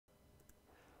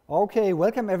Okay,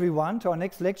 welcome everyone to our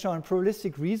next lecture on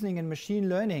probabilistic reasoning and machine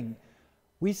learning.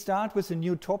 We start with a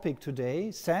new topic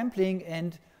today, sampling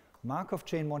and Markov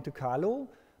chain Monte Carlo,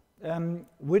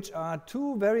 which are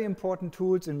two very important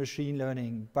tools in machine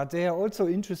learning, but they are also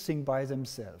interesting by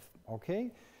themselves.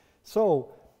 Okay,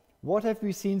 so what have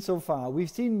we seen so far?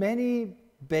 We've seen many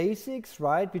basics,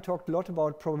 right? We talked a lot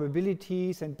about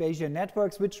probabilities and Bayesian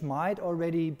networks, which might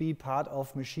already be part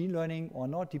of machine learning or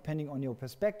not, depending on your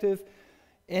perspective.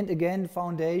 And again,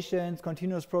 foundations,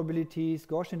 continuous probabilities,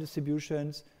 Gaussian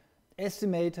distributions,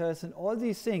 estimators, and all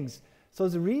these things. So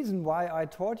the reason why I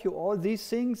taught you all these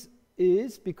things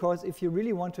is because if you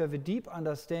really want to have a deep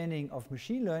understanding of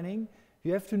machine learning,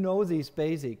 you have to know these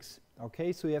basics,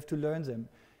 okay? So you have to learn them.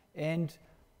 And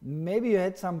maybe you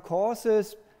had some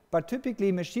courses, but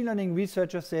typically machine learning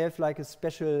researchers, they have like a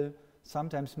special,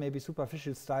 sometimes maybe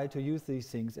superficial style to use these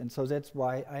things. And so that's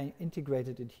why I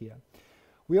integrated it here.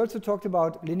 We also talked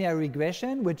about linear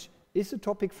regression, which is a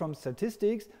topic from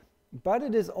statistics, but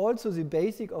it is also the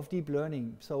basic of deep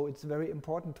learning. So it's a very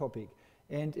important topic.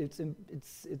 And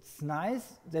it's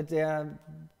nice that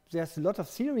there's a lot of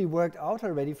theory worked out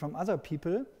already from other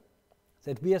people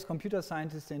that we as computer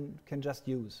scientists can just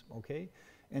use, okay?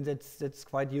 And that's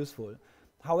quite useful.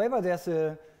 However, there's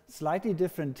a slightly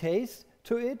different taste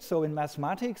to it. So in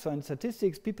mathematics or in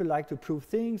statistics, people like to prove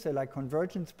things. They like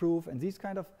convergence proof and these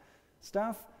kind of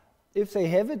stuff. If they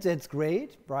have it, that's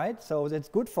great, right? So that's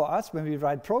good for us when we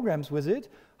write programs with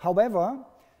it. However,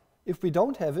 if we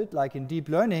don't have it, like in deep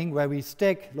learning, where we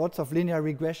stack lots of linear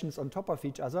regressions on top of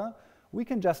each other, we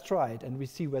can just try it and we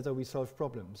see whether we solve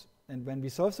problems. And when we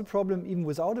solve the problem, even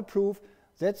without a proof,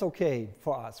 that's okay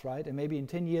for us, right? And maybe in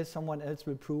 10 years, someone else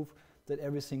will prove that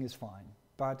everything is fine.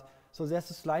 But so there's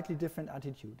a slightly different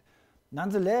attitude.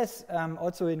 Nonetheless,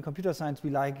 also in computer science, we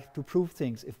like to prove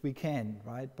things if we can,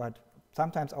 right? But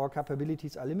sometimes our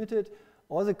capabilities are limited,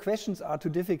 or the questions are too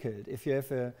difficult. If you have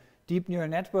a deep neural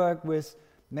network with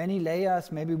many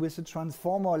layers, maybe with a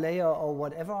transformer layer or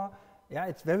whatever, yeah,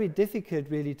 it's very difficult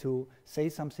really to say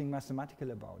something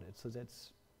mathematical about it. So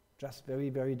that's just very,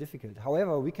 very difficult.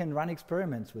 However, we can run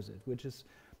experiments with it, which is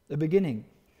a beginning.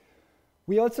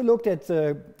 We also looked at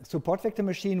the support vector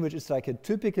machine, which is like a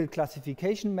typical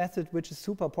classification method, which is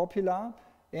super popular.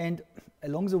 And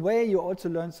along the way, you also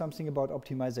learn something about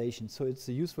optimization. So it's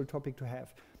a useful topic to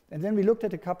have. And then we looked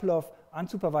at a couple of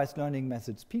unsupervised learning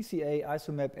methods, PCA,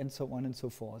 ISOMAP, and so on and so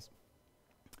forth.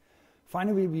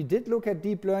 Finally, we did look at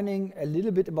deep learning, a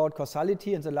little bit about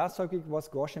causality, and the last topic was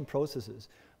Gaussian processes.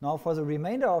 Now, for the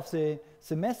remainder of the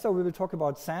semester, we will talk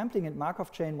about sampling and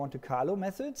Markov chain Monte Carlo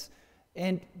methods.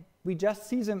 And we just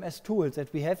see them as tools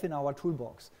that we have in our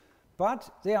toolbox. But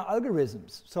they are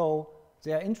algorithms. So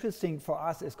they are interesting for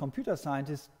us as computer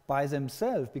scientists by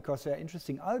themselves because they are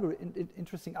interesting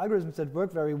algorithms that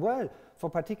work very well for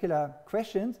particular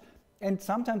questions. And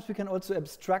sometimes we can also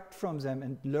abstract from them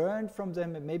and learn from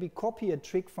them and maybe copy a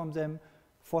trick from them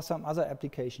for some other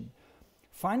application.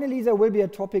 Finally, there will be a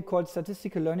topic called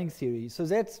statistical learning theory. So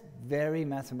that's very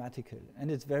mathematical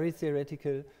and it's very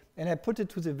theoretical. And I put it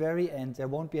to the very end. There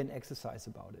won't be an exercise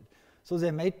about it. So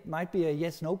there might be a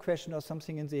yes-no question or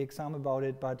something in the exam about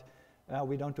it, but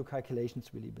we don't do calculations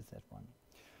really with that one.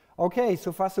 Okay,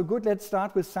 so far so good. Let's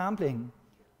start with sampling.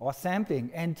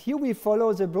 And here we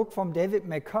follow the book from David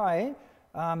Mackay.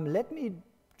 Let me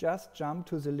just jump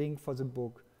to the link for the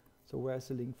book. So where's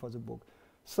the link for the book?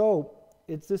 So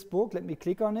it's this book. Let me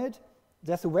click on it.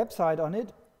 There's a website on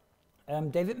it.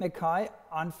 David Mackay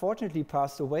unfortunately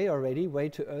passed away already, way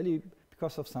too early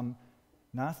because of some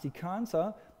nasty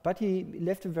cancer, but he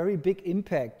left a very big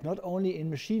impact, not only in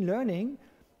machine learning,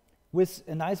 with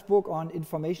a nice book on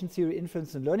information theory,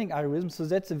 inference, and learning algorithms. So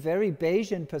that's a very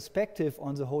Bayesian perspective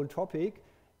on the whole topic,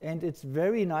 and it's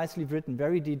very nicely written,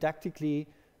 very didactically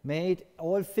made.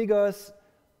 All figures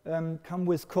come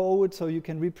with code, so you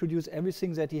can reproduce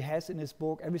everything that he has in his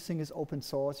book. Everything is open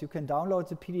source. You can download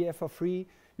the PDF for free.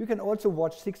 You can also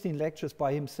watch 16 lectures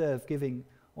by himself giving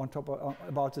on top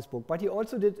about this book. But he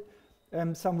also did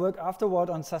some work afterward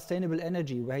on sustainable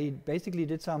energy, where he basically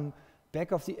did some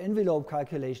back of the envelope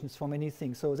calculations for many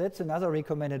things. So that's another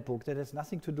recommended book that has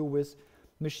nothing to do with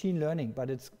machine learning, but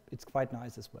it's quite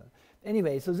nice as well.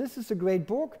 Anyway, so this is a great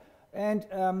book. And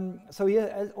so he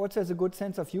also has a good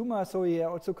sense of humor. So he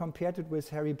also compared it with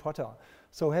Harry Potter.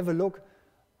 So have a look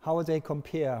how they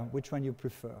compare, which one you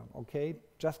prefer, okay?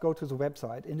 Just go to the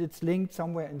website, and it's linked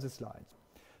somewhere in the slides.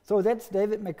 So that's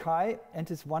David Mackay and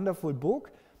his wonderful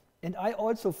book. And I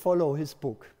also follow his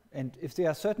book. And if there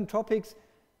are certain topics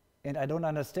and I don't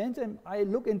understand them, I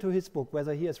look into his book,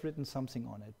 whether he has written something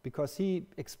on it, because he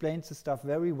explains the stuff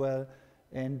very well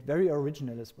and very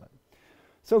original as well.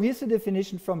 So here's the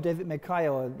definition from David Mackay,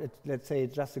 or let's say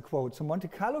it's just a quote. So Monte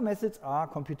Carlo methods are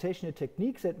computational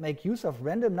techniques that make use of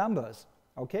random numbers.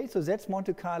 Okay, so that's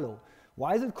Monte Carlo.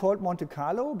 Why is it called Monte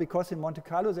Carlo? Because in Monte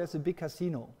Carlo there's a big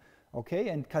casino. Okay,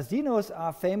 and casinos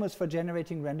are famous for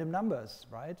generating random numbers,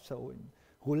 right? So in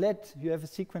roulette you have a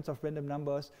sequence of random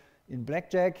numbers. In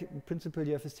blackjack, in principle,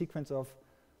 you have a sequence of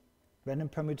random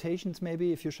permutations,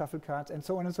 maybe, if you shuffle cards, and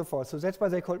so on and so forth. So that's why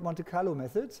they call it Monte Carlo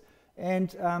methods.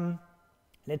 And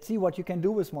let's see what you can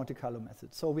do with Monte Carlo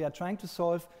methods. So we are trying to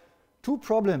solve two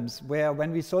problems, where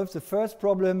when we solve the first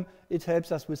problem, it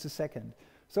helps us with the second.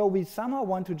 So we somehow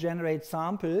want to generate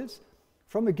samples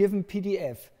from a given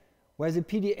PDF, where the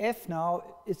PDF now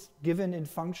is given in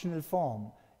functional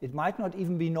form. It might not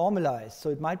even be normalized, so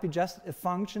it might be just a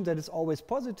function that is always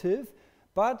positive,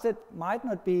 but that might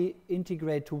not be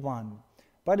integrate to 1.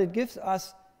 But it gives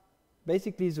us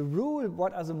basically the rule,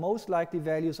 what are the most likely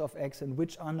values of x and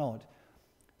which are not.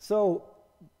 So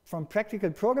from practical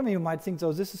programming, you might think,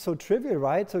 so this is so trivial,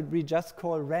 right? So we just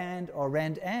call rand or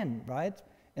rand-n, right?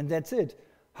 And that's it.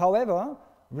 However,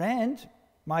 rand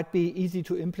might be easy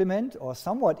to implement, or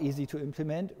somewhat easy to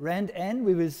implement. Rand-n,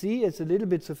 we will see, is a little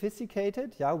bit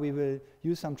sophisticated. Yeah, we will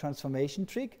use some transformation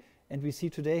trick, and we see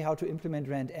today how to implement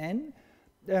rand-n.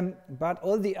 But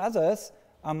all the others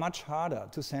are much harder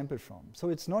to sample from. So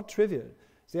it's not trivial.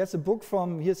 There's a book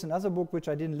from, here's another book which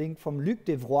I didn't link, from Luc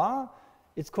Devroy.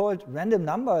 It's called Random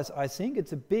Numbers, I think.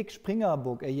 It's a big Springer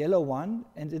book, a yellow one,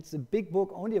 and it's a big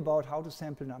book only about how to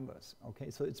sample numbers. Okay,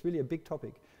 so it's really a big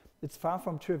topic. It's far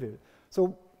from trivial.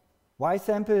 So why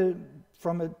sample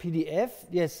from a PDF?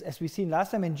 Yes, as we've seen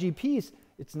last time in GPs,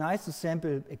 it's nice to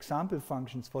sample example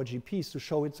functions for GPs to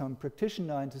show it some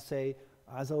practitioner and to say,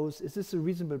 is this a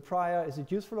reasonable prior? Is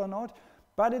it useful or not?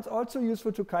 But it's also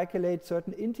useful to calculate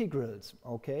certain integrals.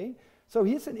 Okay, so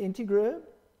here's an integral.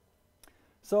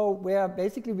 So where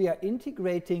basically we are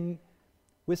integrating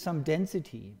with some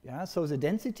density. Yeah? So the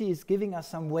density is giving us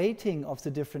some weighting of the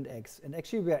different x. And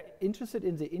actually we are interested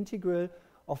in the integral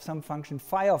of some function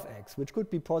phi of x, which could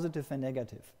be positive and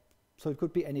negative. So it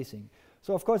could be anything.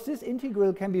 So of course this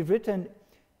integral can be written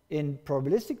in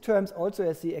probabilistic terms also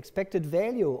as the expected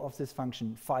value of this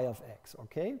function phi of x.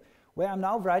 Okay? Where I'm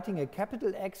now writing a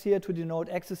capital X here to denote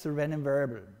x is a random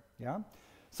variable. Yeah?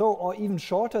 So, or even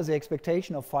shorter, the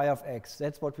expectation of phi of x.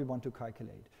 That's what we want to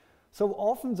calculate. So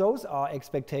often those are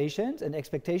expectations, and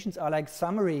expectations are like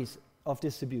summaries of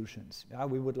distributions. Yeah,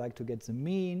 we would like to get the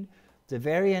mean. The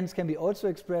variance can be also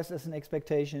expressed as an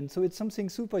expectation, so it's something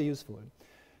super useful.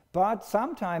 But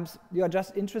sometimes you are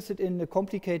just interested in a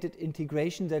complicated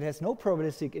integration that has no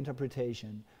probabilistic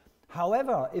interpretation.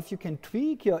 However, if you can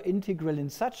tweak your integral in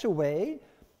such a way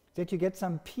that you get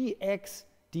some px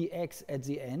dx at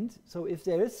the end. So if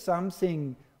there is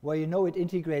something where you know it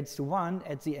integrates to 1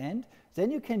 at the end, then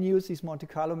you can use these Monte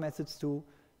Carlo methods to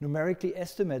numerically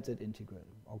estimate that integral.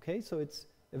 Okay, so it's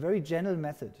a very general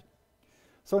method.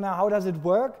 So now how does it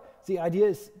work? The idea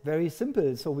is very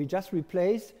simple. So we just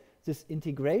replace this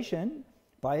integration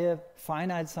by a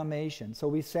finite summation. So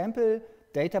we sample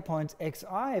data points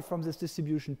xi from this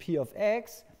distribution p of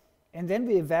x, and then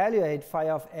we evaluate phi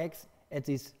of x at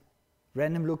these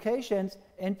random locations,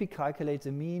 and we calculate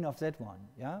the mean of that one.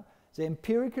 Yeah? The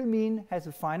empirical mean has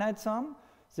a finite sum.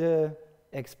 The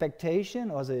expectation,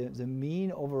 or the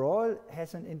mean overall,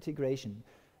 has an integration.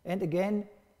 And again,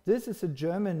 this is a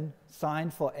German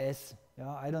sign for S. Yeah?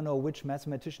 I don't know which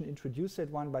mathematician introduced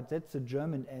that one, but that's the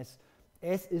German S.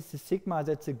 S is the sigma,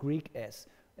 that's the Greek S.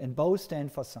 And both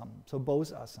stand for sum. So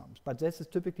both are sums. But this is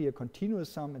typically a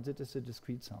continuous sum, and that is a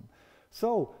discrete sum.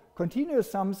 So continuous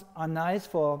sums are nice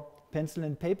for pencil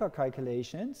and paper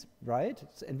calculations, right?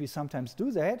 And we sometimes do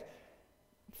that.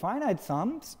 Finite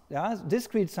sums, yeah,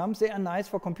 discrete sums, they are nice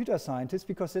for computer scientists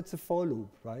because it's a for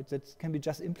loop, right? That can be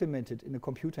just implemented in a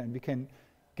computer, and we can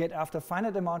get after a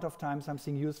finite amount of time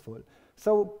something useful.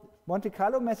 So Monte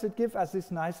Carlo method gives us this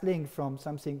nice link from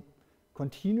something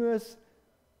continuous,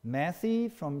 mathy,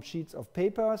 from sheets of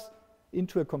papers,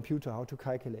 into a computer, how to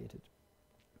calculate it.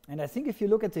 And I think if you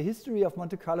look at the history of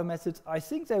Monte Carlo methods, I'm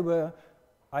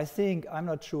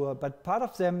not sure, but part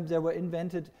of them, they were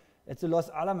invented at the Los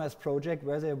Alamos project,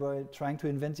 where they were trying to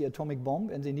invent the atomic bomb,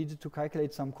 and they needed to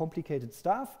calculate some complicated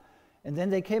stuff. And then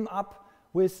they came up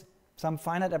with some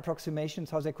finite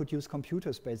approximations how they could use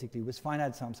computers, basically, with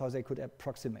finite sums, how they could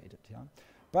approximate it. Yeah?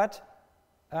 But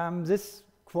this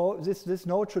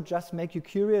note should just make you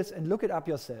curious and look it up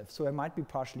yourself. So I might be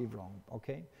partially wrong,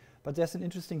 okay? But there's an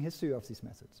interesting history of these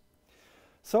methods.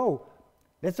 So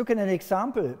let's look at an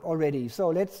example already. So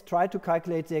let's try to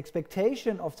calculate the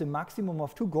expectation of the maximum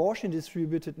of two Gaussian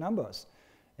distributed numbers.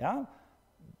 Yeah?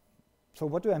 So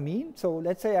what do I mean? So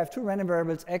let's say I have two random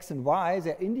variables x and y.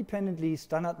 They're independently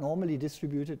standard normally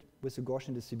distributed with a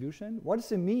Gaussian distribution. What is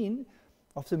the mean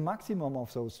of the maximum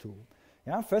of those two?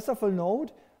 Yeah, first of all,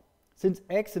 note, since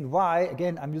x and y,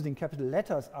 again, I'm using capital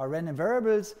letters, are random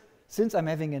variables, since I'm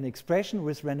having an expression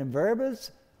with random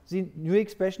variables, the new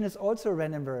expression is also a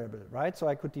random variable, right? So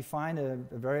I could define a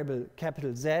variable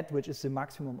capital Z, which is the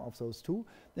maximum of those two.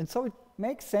 And so it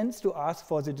makes sense to ask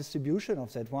for the distribution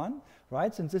of that one,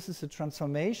 right? Since this is a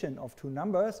transformation of two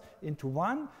numbers into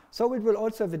one, so it will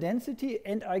also have a density,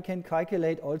 and I can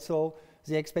calculate also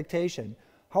the expectation.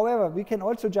 However, we can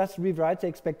also just rewrite the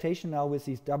expectation now with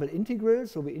these double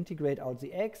integrals. So we integrate out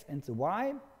the x and the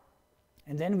y,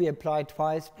 and then we apply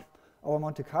twice our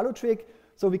Monte Carlo trick.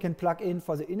 So we can plug in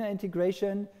for the inner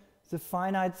integration the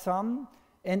finite sum.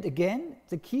 And again,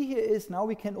 the key here is now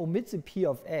we can omit the p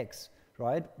of x,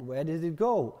 right? Where did it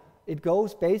go? It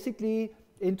goes basically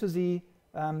into the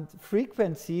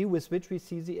frequency with which we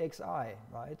see the xi,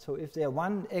 right? So if there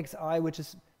one xi which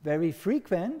is very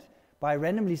frequent, by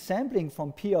randomly sampling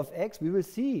from p of x, we will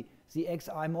see the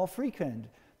xi more frequent.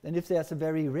 And if there's a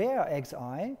very rare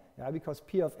xi, yeah, because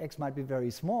p of x might be very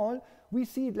small, we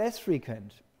see it less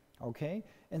frequent. Okay,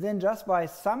 and then just by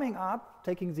summing up,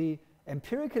 taking the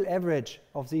empirical average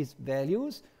of these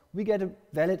values, we get a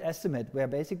valid estimate where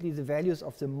basically the values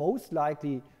of the most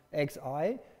likely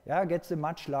xi, yeah, gets a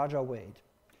much larger weight.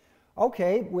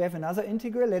 Okay, we have another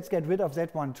integral. Let's get rid of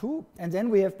that one too, and then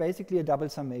we have basically a double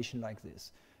summation like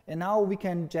this. And now we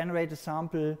can generate a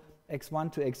sample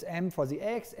x1 to xm for the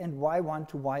x and y1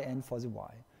 to yn for the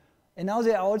y. And now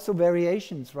there are also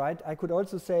variations, right? I could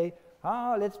also say,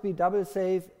 let's be double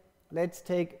safe. Let's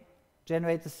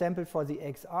generate the sample for the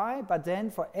xi, but then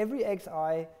for every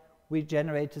xi, we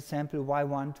generate the sample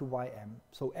y1 to ym.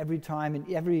 So every time, in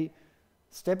every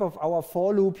step of our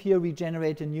for loop here, we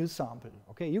generate a new sample.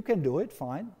 Okay, you can do it,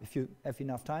 fine. If you have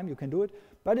enough time, you can do it.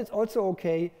 But it's also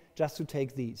okay just to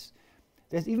take these.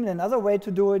 There's even another way to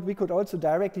do it. We could also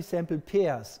directly sample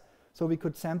pairs. So we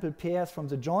could sample pairs from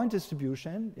the joint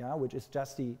distribution, yeah, which is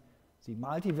just the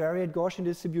multivariate Gaussian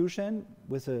distribution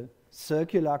with a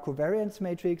circular covariance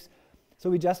matrix. So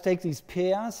we just take these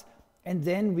pairs, and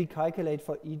then we calculate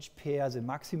for each pair the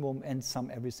maximum and sum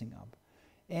everything up.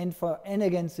 And for n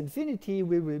against infinity,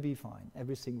 we will be fine.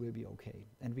 Everything will be okay,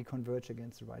 and we converge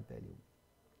against the right value.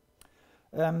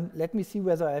 Let me see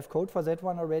whether I have code for that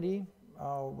one already,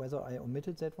 whether I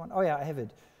omitted that one. Oh yeah, I have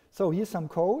it. So here's some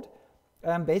code.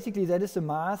 Basically, that is the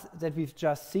math that we've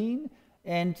just seen,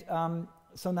 and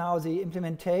so now the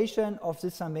implementation of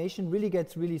this summation really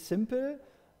gets really simple.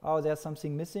 Oh, there's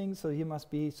something missing, so here must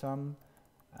be some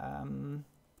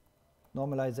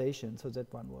normalization. So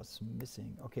that one was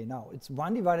missing. Okay, now it's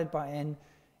 1 divided by n,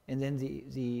 and then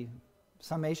the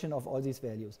summation of all these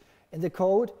values. And the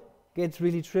code gets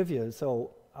really trivial.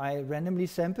 So I randomly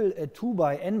sample a 2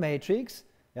 by n matrix.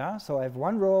 Yeah, so I have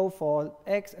one row for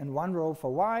x and one row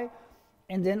for y.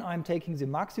 And then I'm taking the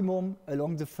maximum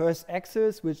along the first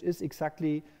axis, which is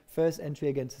exactly first entry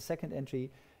against the second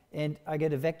entry. And I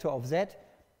get a vector of z.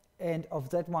 And of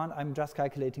that one, I'm just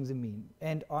calculating the mean.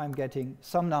 And I'm getting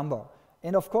some number.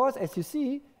 And of course, as you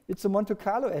see, it's a Monte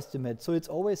Carlo estimate. So it's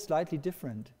always slightly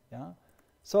different. Yeah?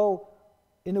 So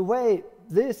in a way,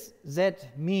 this z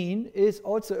mean is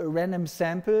also a random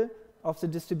sample of the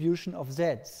distribution of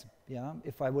z's. Yeah?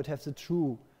 If I would have the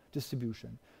true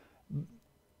distribution.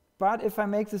 But if I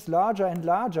make this larger and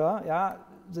larger, yeah,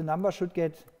 the number should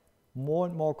get more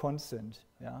and more constant.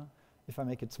 Yeah? If I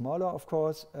make it smaller, of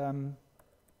course,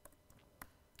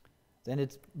 then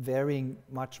it's varying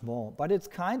much more. But it's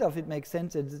kind of, it makes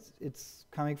sense that it's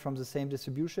coming from the same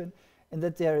distribution and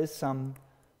that there is some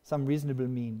reasonable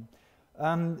mean.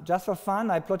 Just for fun,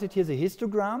 I plotted here the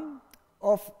histogram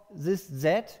of this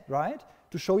z, right,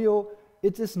 to show you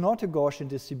it is not a Gaussian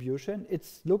distribution. It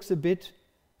looks a bit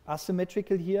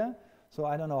asymmetrical here. So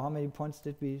I don't know how many points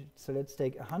did we, so let's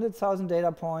take 100,000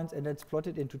 data points and let's plot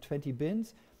it into 20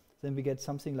 bins. Then we get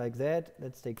something like that.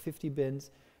 Let's take 50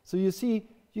 bins. So you see,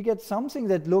 you get something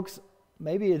that looks,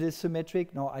 maybe it is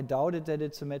symmetric. No, I doubt it that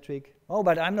it's symmetric. Oh,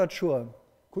 but I'm not sure.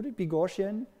 Could it be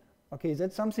Gaussian? Okay,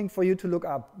 that's something for you to look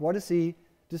up. What is the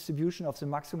distribution of the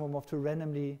maximum of two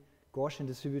randomly Gaussian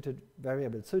distributed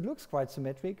variables? So it looks quite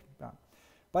symmetric. Yeah.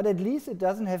 But at least it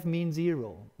doesn't have mean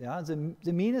 0. Yeah?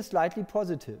 The mean is slightly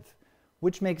positive,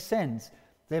 which makes sense.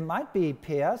 There might be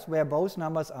pairs where both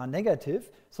numbers are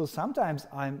negative, so sometimes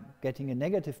I'm getting a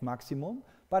negative maximum,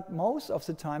 but most of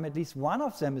the time at least one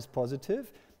of them is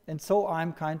positive, and so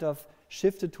I'm kind of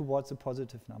shifted towards the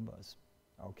positive numbers.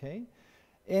 Okay?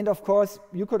 And of course,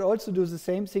 you could also do the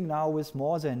same thing now with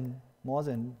more than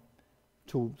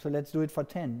 2. So let's do it for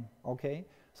 10, okay?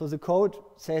 So the code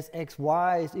says x,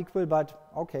 y is equal, but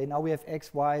okay, now we have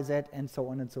x, y, z, and so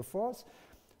on and so forth.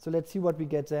 So let's see what we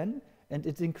get then. And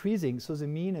it's increasing, so the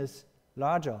mean is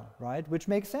larger, right? Which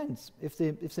makes sense. If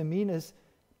the mean is,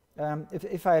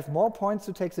 if I have more points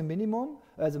to take the minimum,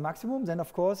 the maximum, then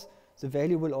of course the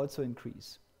value will also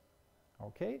increase.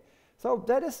 Okay? So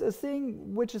that is a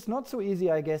thing which is not so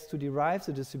easy, I guess, to derive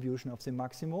the distribution of the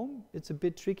maximum. It's a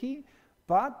bit tricky,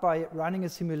 but by running a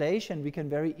simulation, we can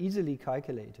very easily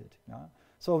calculate it. Yeah?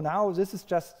 So now this is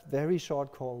just very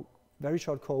short code,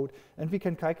 and we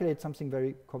can calculate something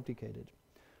very complicated.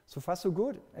 So far so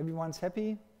good. Everyone's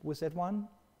happy with that one?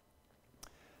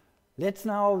 Let's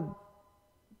now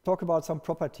talk about some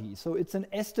properties. So it's an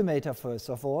estimator first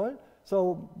of all.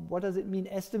 So what does it mean,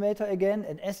 estimator again?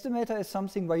 An estimator is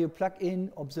something where you plug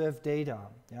in observed data.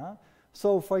 Yeah?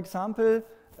 So for example,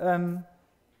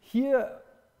 here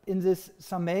in this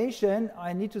summation,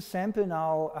 I need to sample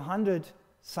now 100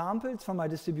 samples from my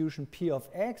distribution P of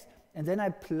x, and then I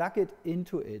plug it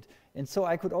into it. And so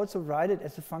I could also write it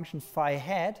as a function phi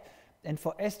hat. And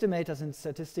for estimators in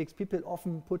statistics, people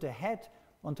often put a hat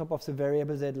on top of the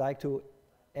variable they'd like to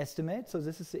estimate. So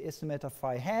this is the estimator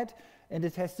phi hat, and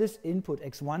it has this input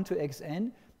x1 to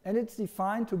xn, and it's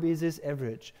defined to be this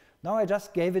average. Now I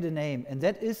just gave it a name, and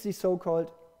that is the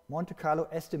so-called Monte Carlo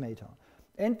estimator.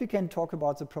 And we can talk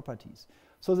about the properties.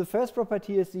 So the first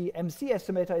property is the MC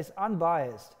estimator is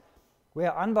unbiased,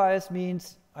 where unbiased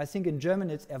means, I think in German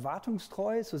it's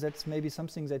erwartungstreu, so that's maybe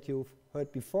something that you've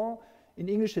heard before. In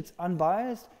English it's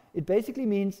unbiased. It basically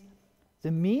means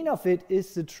the mean of it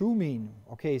is the true mean.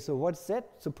 Okay, so what's that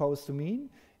supposed to mean?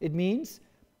 It means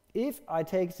if I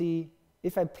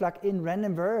plug in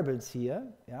random variables here,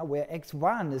 yeah, where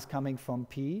x1 is coming from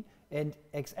P and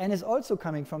xn is also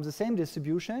coming from the same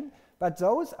distribution, but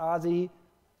those are the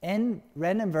n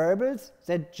random variables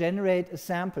that generate a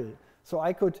sample. So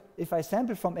I could, if I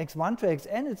sample from x1 to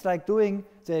xn, it's like doing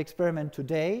the experiment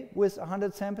today with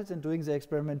 100 samples and doing the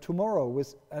experiment tomorrow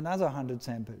with another 100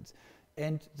 samples,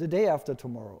 and the day after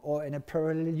tomorrow, or in a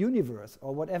parallel universe,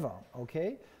 or whatever,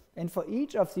 okay? And for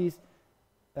each of these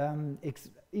samples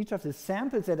each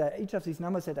of these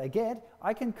numbers that I get,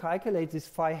 I can calculate this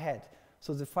phi hat.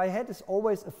 So the phi hat is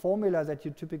always a formula that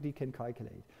you typically can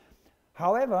calculate.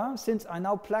 However, since I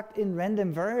now plugged in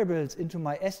random variables into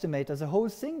my estimator, the whole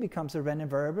thing becomes a random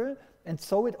variable, and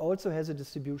so it also has a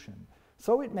distribution.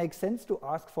 So it makes sense to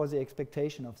ask for the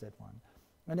expectation of that one.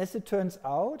 And as it turns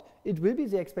out, it will be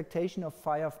the expectation of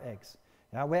phi of x.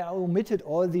 Yeah, where I omitted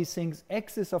all these things,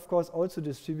 x is of course also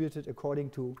distributed according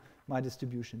to my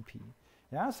distribution P.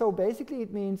 Yeah, so basically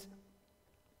it means,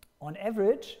 on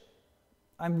average,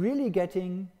 I'm really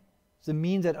getting the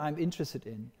mean that I'm interested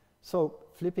in. So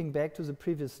flipping back to the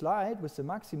previous slide with the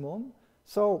maximum,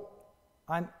 so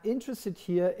I'm interested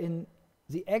here in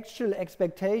the actual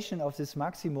expectation of this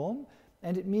maximum,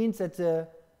 and it means that the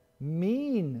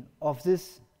mean of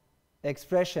this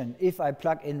expression, if I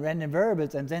plug in random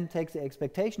variables and then take the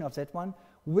expectation of that one,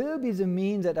 will be the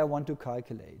mean that I want to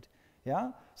calculate.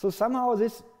 Yeah? So somehow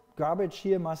this garbage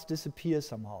here must disappear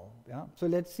somehow. Yeah? So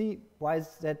let's see why is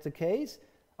that the case.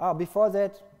 Before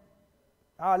that,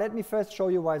 let me first show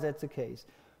you why that's the case.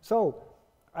 So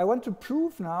I want to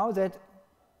prove now that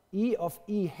E of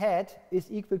E hat is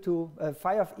equal to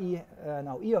phi of E,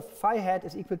 E of phi hat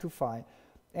is equal to phi.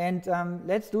 And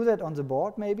let's do that on the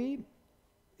board maybe.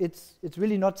 It's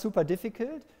really not super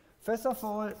difficult. First of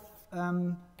all,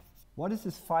 what is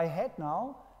this phi hat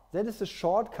now? That is a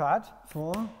shortcut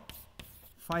for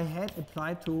phi hat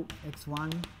applied to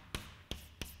x1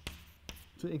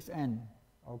 to xn.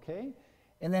 Okay?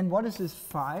 And then what is this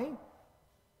phi?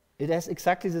 It has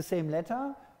exactly the same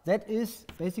letter. That is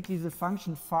basically the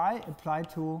function phi applied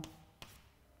to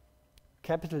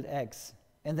capital X,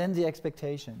 and then the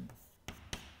expectation.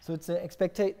 So it's the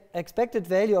expected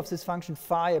value of this function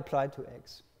phi applied to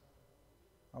x.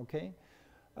 Okay?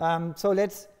 So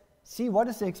let's see what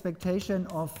is the expectation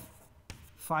of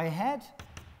phi hat.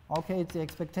 Okay, it's the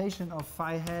expectation of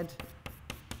phi hat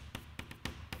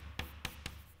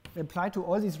applied to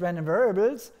all these random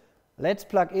variables. Let's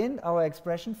plug in our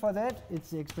expression for that.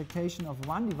 It's the expectation of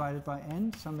 1 divided by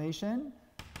n summation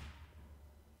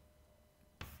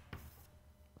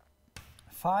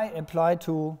phi applied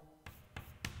to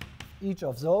each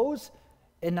of those.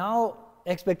 And now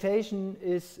expectation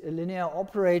is a linear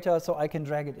operator, so I can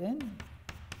drag it in.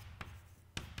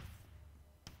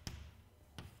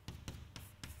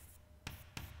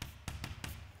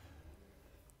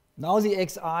 Now the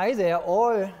xi, they are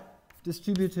all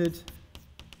distributed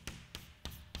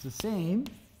the same.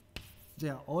 They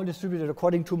are all distributed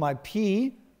according to my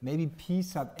p, maybe p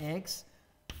sub x.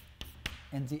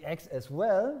 and the x as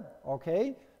well,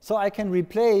 okay? So I can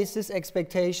replace this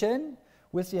expectation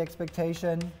with the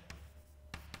expectation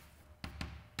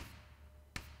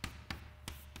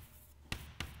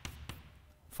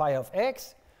phi of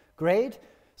x. Great.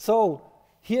 So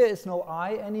here is no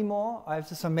I anymore. I have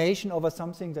the summation over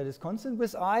something that is constant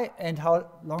with I. And how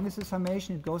long is the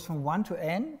summation? It goes from 1 to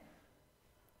n.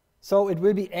 So it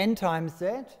will be n times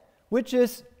z, which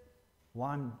is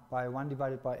 1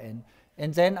 divided by n.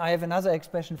 And then I have another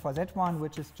expression for that one,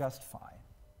 which is just phi.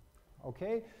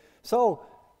 Okay? So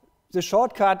the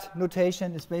shortcut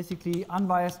notation is basically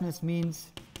unbiasedness means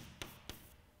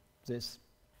this.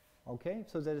 Okay?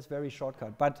 So that is very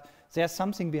shortcut. But there's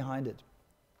something behind it.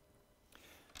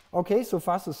 Okay, so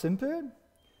far so simple.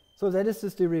 So that is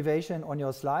this derivation on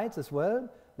your slides as well.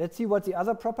 Let's see what the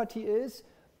other property is.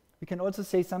 We can also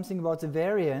say something about the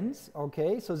variance.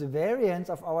 Okay, so the variance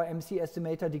of our MC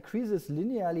estimator decreases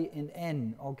linearly in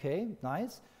n. Okay,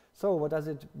 nice. So what does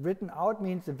it written out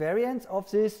means the variance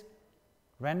of this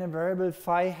random variable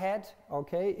phi hat,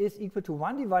 okay, is equal to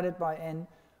 1 divided by n,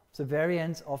 the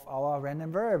variance of our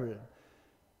random variable.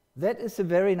 That is a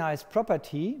very nice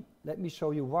property. Let me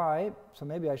show you why. So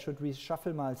maybe I should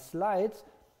reshuffle my slides.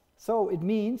 So it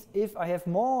means if I have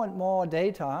more and more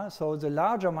data, so the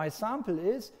larger my sample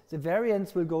is, the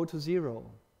variance will go to 0.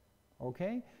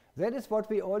 Okay? That is what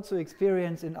we also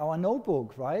experience in our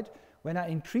notebook, right? When I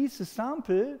increase the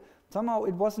sample, somehow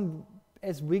it wasn't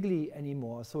as wiggly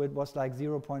anymore. So it was like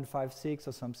 0.56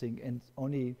 or something, and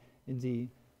only in the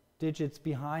digits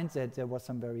behind that there was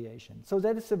some variation. So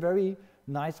that is a very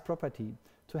nice property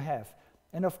to have.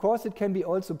 And of course it can be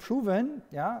also proven,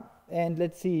 yeah, and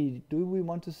let's see, do we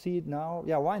want to see it now?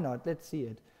 Yeah, why not? Let's see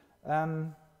it.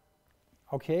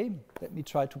 Okay, let me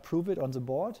try to prove it on the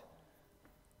board.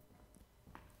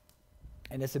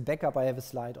 And as a backup I have a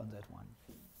slide on that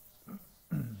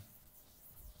one.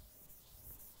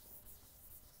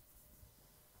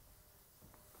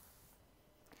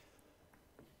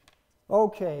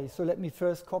 Okay, so let me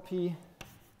first copy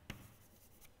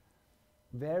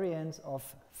variance of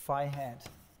phi hat.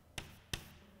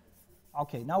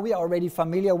 Okay, now we are already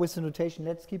familiar with the notation.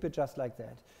 Let's keep it just like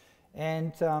that.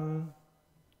 And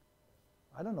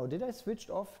I don't know, did I switch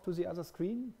off to the other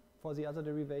screen for the other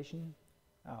derivation?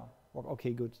 Oh,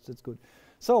 okay, good, that's good.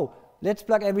 So let's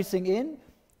plug everything in.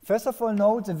 First of all,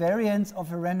 note the variance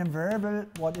of a random variable.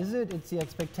 What is it? It's the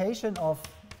expectation of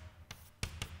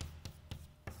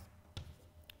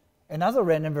another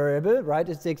random variable, right?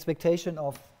 It's the expectation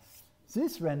of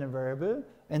this random variable,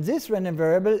 and this random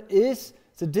variable is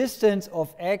the distance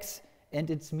of x and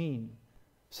its mean.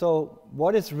 So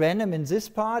what is random in this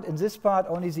part? In this part,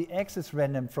 only the x is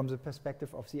random from the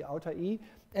perspective of the outer E,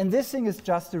 and this thing is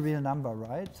just a real number,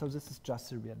 right? So this is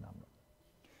just a real number.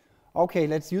 Okay,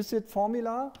 let's use that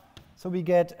formula. So we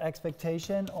get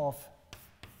expectation of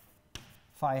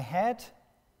phi hat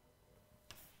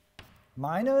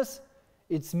minus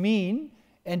its mean,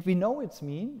 and we know its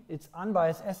mean, it's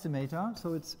unbiased estimator,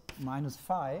 so it's minus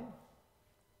phi,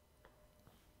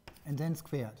 and then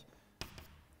squared.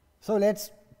 So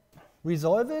let's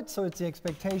resolve it. So it's the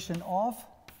expectation of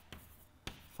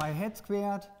phi hat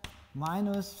squared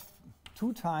minus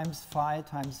 2 times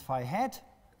phi hat.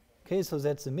 Okay, so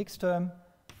that's the mixed term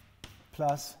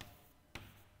plus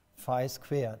phi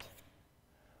squared.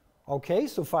 Okay,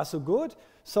 so far so good.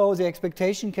 So the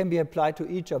expectation can be applied to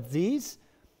each of these.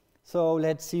 So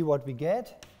let's see what we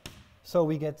get. So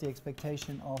we get the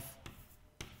expectation of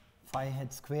phi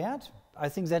hat squared. I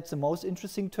think that's the most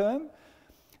interesting term.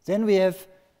 Then we have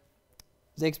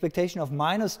the expectation of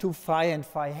minus 2 phi and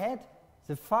phi hat.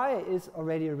 The phi is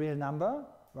already a real number,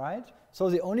 right? So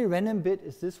the only random bit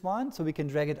is this one, so we can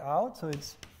drag it out. So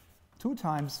it's 2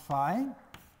 times phi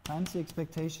times the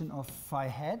expectation of phi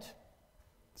hat.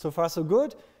 So far so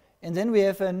good. And then we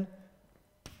have an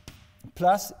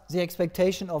plus the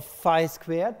expectation of phi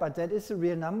squared, but that is a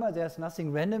real number. There's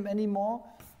nothing random anymore.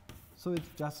 So it's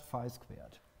just phi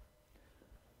squared.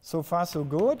 So far so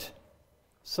good.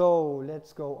 So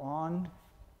let's go on.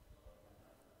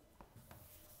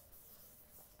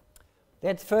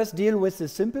 Let's first deal with the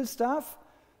simple stuff.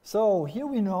 So here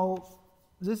we know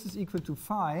this is equal to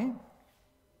phi,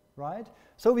 right?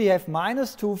 So we have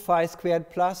minus 2 phi squared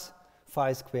plus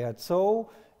phi squared.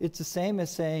 So it's the same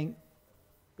as saying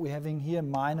we're having here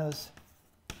minus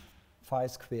phi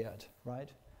squared, right?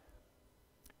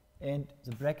 And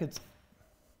the brackets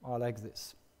are like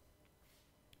this.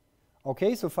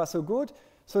 Okay, so far so good.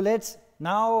 So let's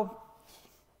now,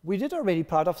 we did already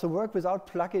part of the work without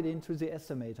plug it into the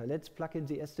estimator. Let's plug in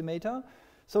the estimator.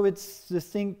 So it's this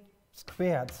thing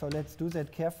squared. So let's do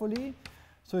that carefully.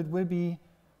 So it will be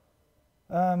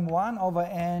 1 over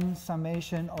n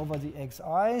summation over the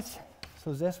xi's.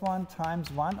 So this one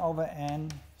times 1 over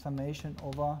n summation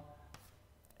over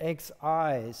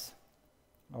xi's.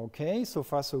 Okay, so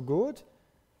far so good.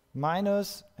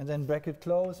 Minus, and then bracket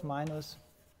close, minus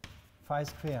phi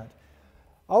squared.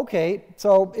 Okay,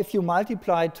 so if you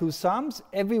multiply two sums,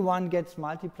 everyone gets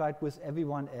multiplied with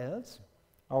everyone else.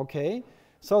 Okay,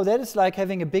 so that is like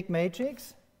having a big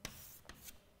matrix.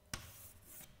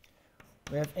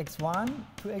 We have x1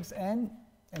 to xn,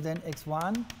 and then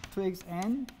x1 to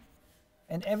xn.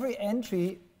 And every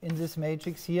entry in this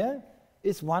matrix here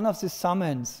is one of the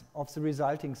summons of the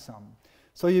resulting sum.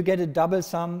 So you get a double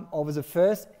sum over the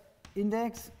first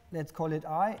index, let's call it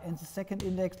I, and the second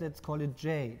index, let's call it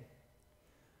j.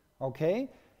 Okay?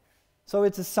 So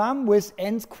it's a sum with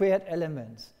n squared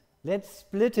elements. Let's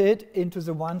split it into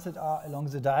the ones that are along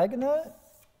the diagonal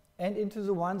and into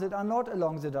the ones that are not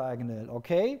along the diagonal.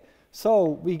 Okay? So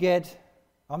we get,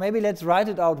 or maybe let's write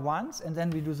it out once and then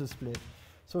we do the split.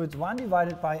 So it's 1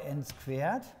 divided by n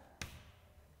squared,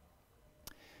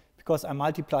 because I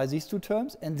multiply these two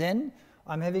terms, and then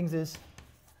I'm having this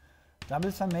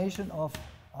double summation of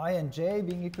I and j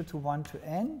being equal to 1 to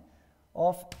n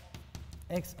of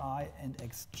xi and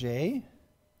xj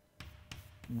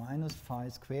minus phi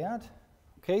squared.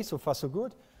 Okay, so far so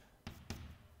good.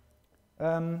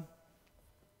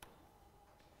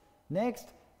 Next,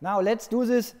 now let's do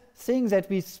this thing that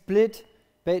we split.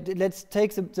 Let's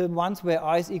take the ones where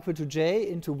I is equal to j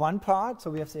into one part.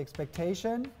 So we have the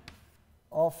expectation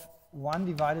of 1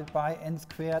 divided by n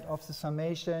squared of the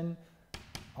summation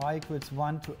I equals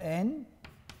 1 to n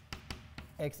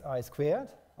xi squared.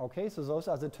 Okay, so those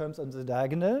are the terms on the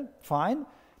diagonal. Fine.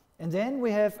 And then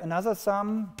we have another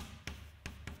sum,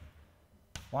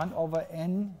 1 over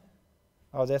n.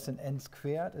 Oh, there's an n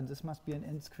squared, and this must be an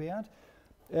n squared,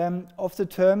 of the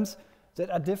terms that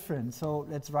are different. So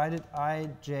let's write it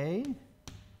ij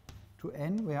to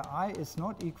n, where I is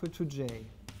not equal to j.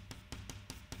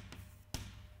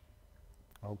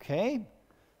 Okay.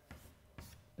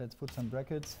 Let's put some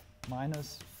brackets,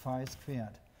 minus phi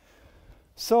squared.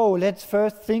 So let's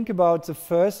first think about the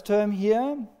first term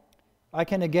here. I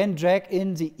can again drag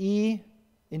in the e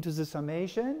into the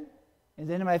summation, and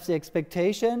then I have the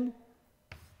expectation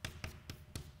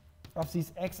of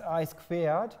these xi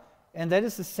squared, and that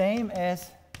is the same as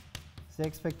the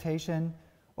expectation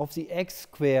of the x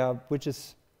squared, which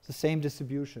is the same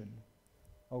distribution.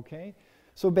 Okay?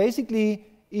 So basically,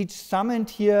 each summand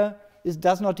here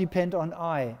does not depend on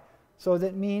I. So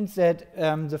that means that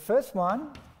the first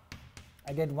one,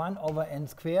 I get 1 over n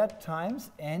squared times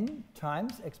n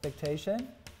times expectation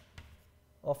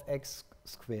of x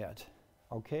squared.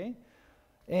 Okay?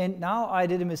 And now I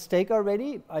did a mistake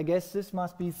already. I guess this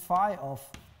must be phi of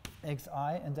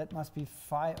xi, and that must be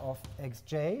phi of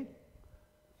xj.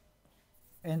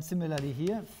 And similarly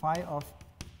here, phi of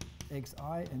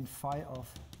xi and phi of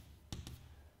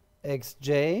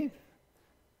xj.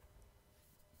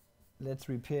 Let's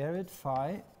repair it,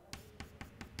 phi.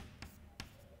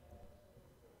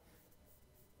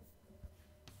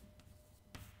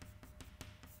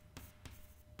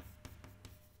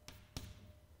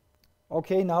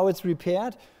 Okay, now it's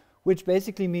repaired, which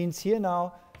basically means here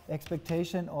now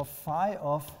expectation of phi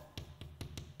of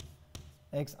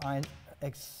xi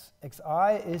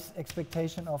is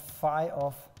expectation of phi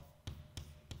of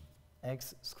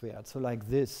x squared. So like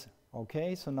this.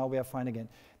 Okay, so now we are fine again.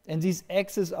 And these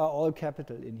x's are all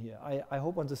capital in here. I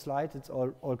hope on the slide it's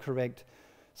all correct.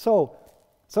 So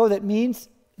that means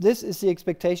this is the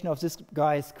expectation of this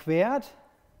guy squared.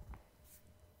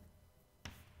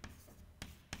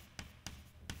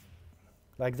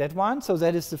 Like that one. So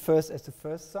that is the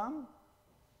first sum.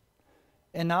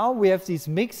 And now we have these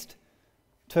mixed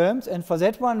terms. And for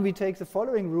that one, we take the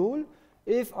following rule.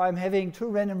 If I'm having two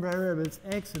random variables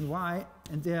x and y,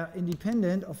 and they are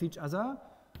independent of each other,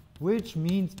 which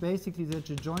means basically that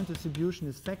the joint distribution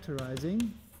is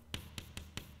factorizing,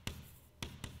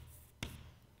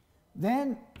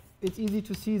 then it's easy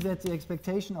to see that the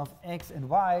expectation of x and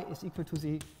y is equal to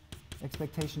the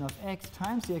expectation of x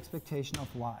times the expectation of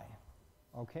y.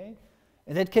 Okay?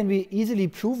 And that can be easily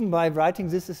proven by writing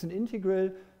this as an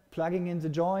integral, plugging in the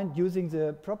joint, using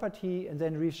the property, and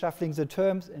then reshuffling the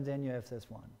terms, and then you have this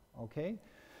one. Okay?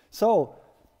 So,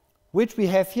 which we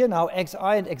have here now, xi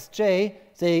and xj,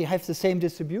 they have the same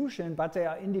distribution, but they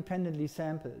are independently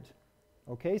sampled.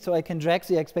 Okay? So I can drag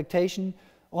the expectation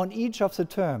on each of the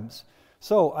terms.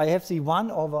 So I have the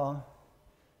 1 over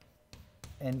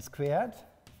n squared.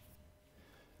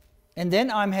 And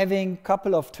then I'm having a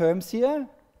couple of terms here.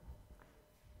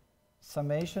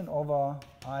 Summation over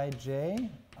ij,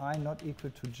 I not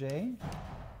equal to j.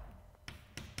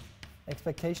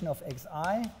 expectation of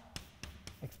xi,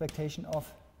 expectation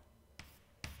of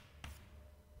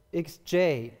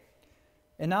xj.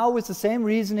 And now with the same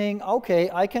reasoning, okay,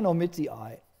 I can omit the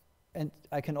I, and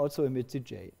I can also omit the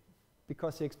j,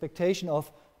 because the expectation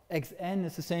of xn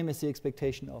is the same as the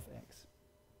expectation of x.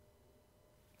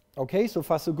 Okay, so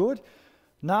far so good.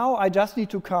 Now I just need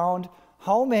to count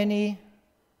how many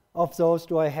of those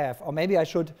do I have, or maybe I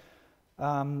should,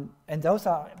 and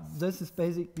this is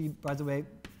basically, by the way,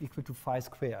 equal to phi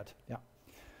squared. Yeah.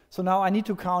 So now I need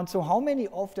to count, so how many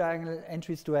off-diagonal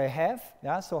entries do I have?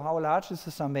 Yeah, so how large is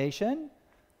the summation?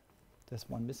 There's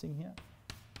one missing here.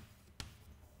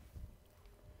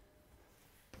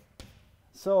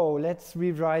 So let's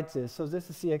rewrite this. So this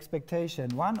is the expectation,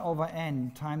 1 over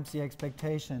n times the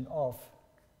expectation of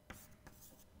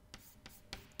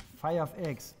phi of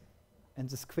x, and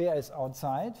the square is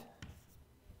outside.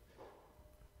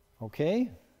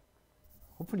 Okay.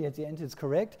 Hopefully at the end it's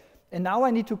correct. And now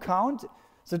I need to count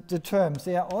the terms.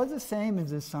 They are all the same in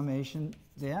this summation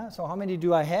there. So how many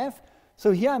do I have?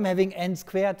 So here I'm having n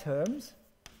squared terms.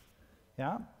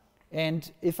 Yeah.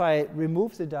 And if I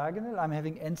remove the diagonal, I'm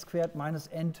having n squared minus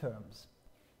n terms.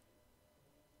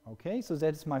 Okay, so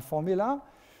that's my formula.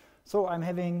 So I'm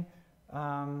having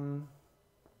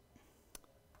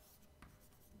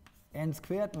n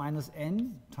squared minus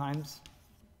n times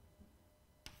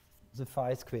the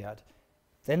phi squared.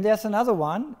 Then there's another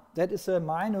one, that is a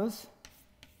minus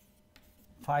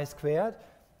phi squared,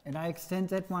 and I extend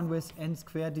that one with n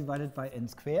squared divided by n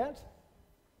squared.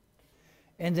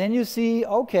 And then you see,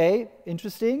 okay,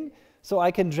 interesting, so I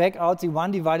can drag out the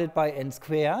 1 divided by n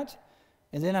squared,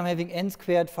 and then I'm having n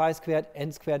squared phi squared,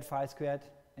 n squared phi squared,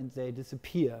 and they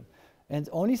disappear. And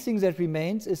the only thing that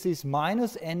remains is this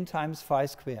minus n times phi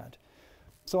squared.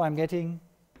 So I'm getting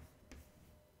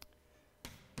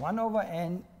 1 over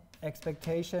n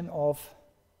expectation of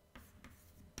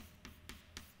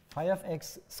phi of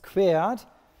x squared,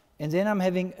 and then I'm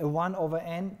having a 1 over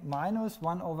n minus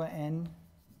 1 over n,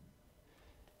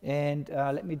 and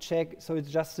let me check, so it's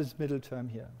just this middle term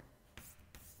here.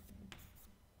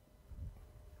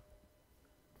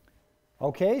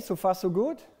 Okay, so far so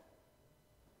good.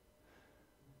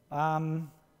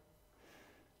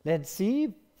 Let's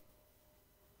see.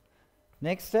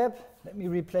 Next step, let me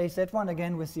replace that one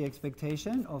again with the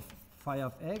expectation of phi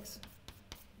of x.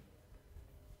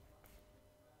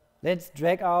 Let's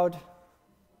drag out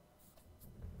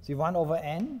the 1 over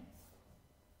n.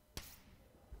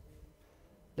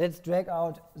 Let's drag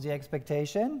out the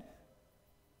expectation.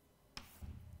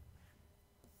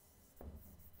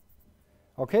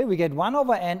 Okay, we get 1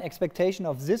 over n expectation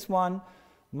of this one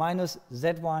minus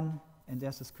z1, and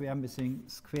there's a square missing,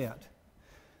 squared.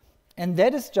 And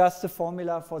that is just the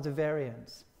formula for the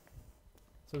variance.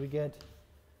 So we get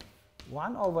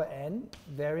 1 over n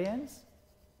variance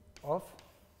of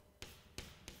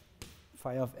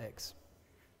phi of x.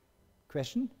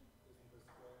 Question?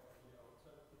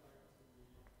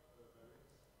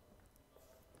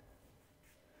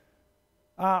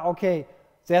 Okay,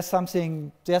 there's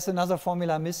another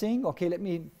formula missing. Okay, let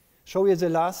me show you the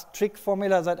last trick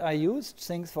formula that I used.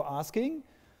 Thanks for asking.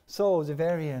 So the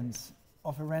variance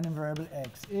of a random variable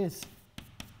x is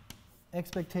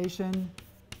expectation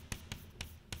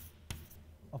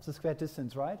of the squared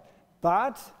distance, right?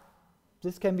 But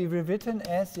this can be rewritten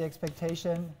as the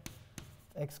expectation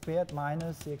x squared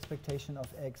minus the expectation of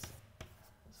x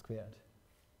squared.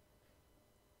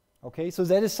 Okay, so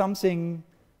that is something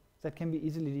that can be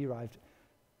easily derived,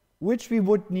 which we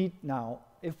would need now.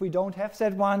 If we don't have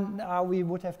that one, we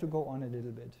would have to go on a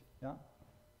little bit. Yeah.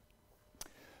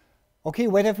 Okay,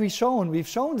 what have we shown? We've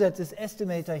shown that this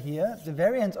estimator here, the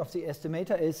variance of the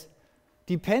estimator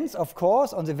depends, of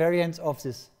course, on the variance of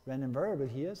this random variable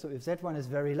here. So if that one is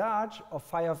very large, of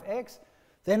phi of x,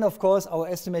 then of course our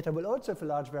estimator will also have a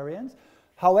large variance.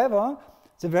 However,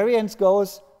 the variance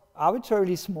goes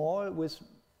arbitrarily small with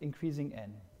increasing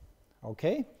n.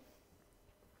 Okay?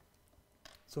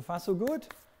 So far so good.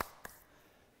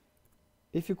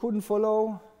 If you couldn't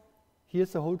follow,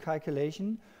 here's the whole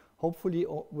calculation, hopefully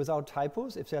without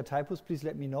typos. If there are typos, please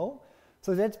let me know.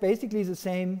 So that's basically the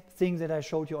same thing that I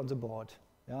showed you on the board.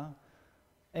 Yeah?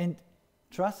 And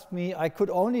trust me, I could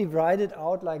only write it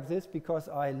out like this because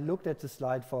I looked at the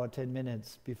slide for 10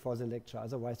 minutes before the lecture.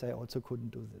 Otherwise, I also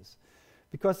couldn't do this.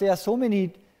 Because there are so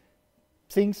many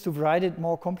things to write it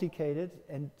more complicated,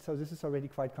 and so this is already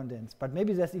quite condensed. But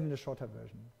maybe there's even a shorter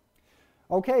version.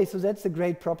 Okay, so that's a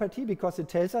great property because it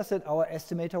tells us that our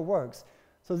estimator works.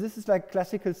 So this is like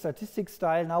classical statistics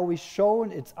style. Now we've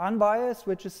shown it's unbiased,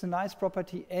 which is a nice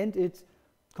property, and it's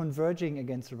converging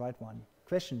against the right one.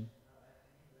 Question?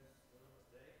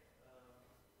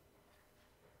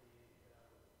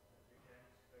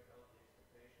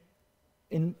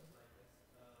 in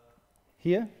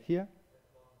here, here,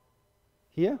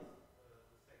 here.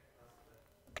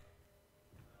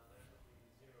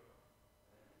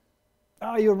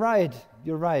 Ah, you're right,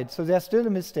 you're right. So there's still a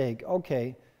mistake.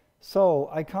 Okay, so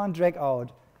I can't drag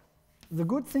out. The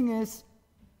good thing is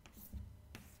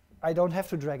I don't have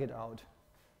to drag it out.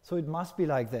 So it must be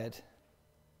like that.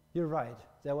 You're right,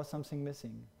 there was something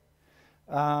missing.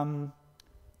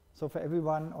 So for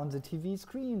everyone on the TV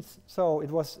screens, so it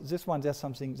was this one,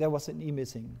 there was an E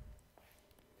missing.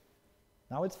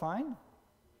 Now it's fine?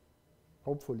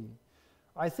 Hopefully.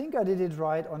 I think I did it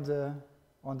right on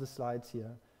the slides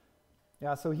here.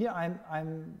 Yeah, so here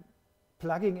I'm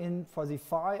plugging in for the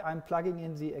phi, I'm plugging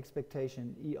in the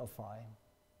expectation E of phi.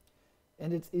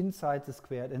 And it's inside the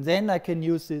squared. And then I can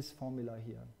use this formula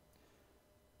here.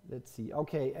 Let's see.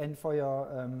 Okay, and for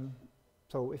your,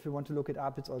 so if you want to look it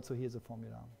up, it's also here's the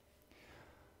formula.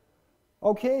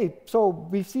 Okay, so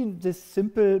we've seen this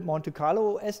simple Monte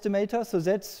Carlo estimator, so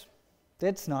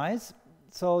that's nice.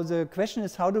 So the question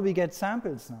is, how do we get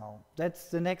samples now? That's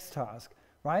the next task,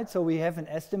 right? So we have an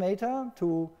estimator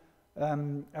to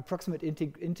approximate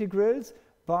integrals,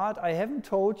 but I haven't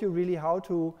told you really how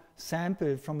to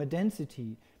sample from a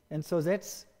density. And so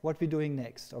that's what we're doing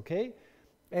next, okay?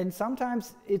 And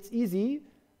sometimes it's easy,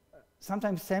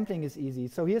 sometimes sampling is easy.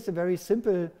 So here's a very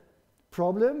simple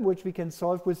problem which we can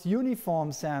solve with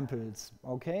uniform samples,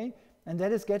 okay? And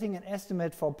that is getting an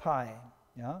estimate for pi,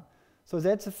 yeah? So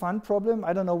that's a fun problem.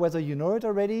 I don't know whether you know it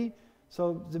already.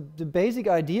 So the basic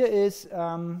idea is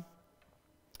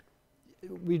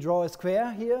we draw a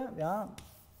square here, yeah,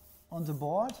 on the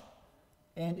board,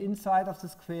 and inside of the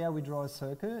square we draw a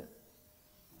circle.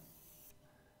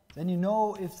 Then you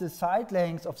know if the side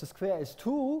length of the square is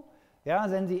 2, yeah,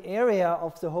 then the area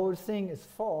of the whole thing is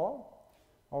 4,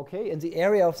 okay, and the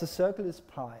area of the circle is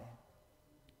pi,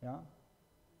 yeah.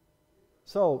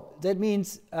 So that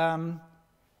means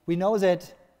we know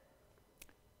that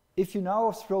if you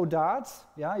now throw darts,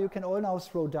 yeah, you can all now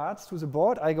throw darts to the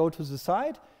board. I go to the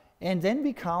side, and then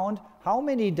we count how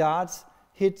many darts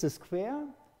hit the square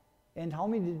and how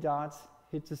many darts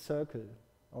hit the circle,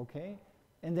 okay?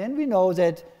 And then we know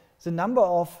that the number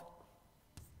of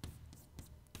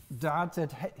darts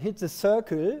that hit the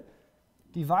circle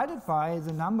divided by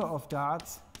the number of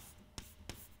darts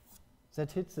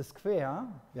that hit the square,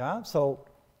 yeah, so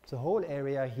the whole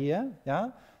area here, yeah,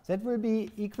 that will be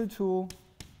equal to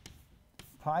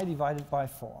pi divided by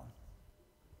 4.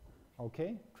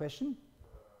 Okay, question?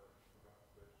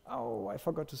 Oh, I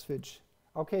forgot to switch.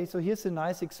 Okay, so here's a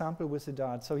nice example with the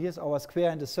darts. So here's our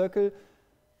square and the circle,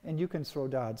 and you can throw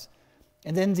darts.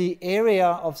 And then the area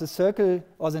of the circle,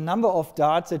 or the number of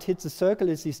darts that hit the circle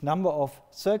is this number of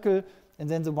circle, and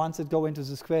then the ones that go into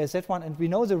the square is that one. And we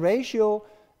know the ratio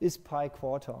is pi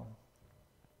quarter.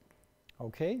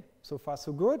 Okay, so far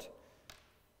so good.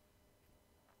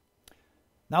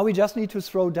 Now we just need to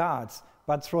throw darts.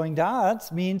 But throwing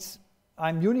darts means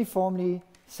I'm uniformly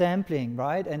sampling,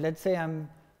 right? And let's say I'm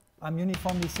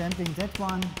uniformly sampling that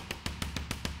one.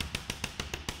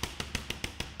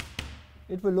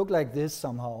 It will look like this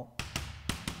somehow.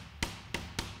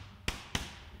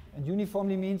 And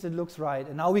uniformly means it looks right.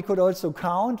 And now we could also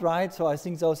count, right? So I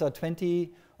think those are 20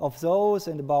 of those,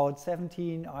 and about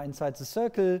 17 are inside the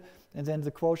circle. And then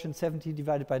the quotient 70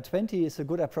 divided by 20 is a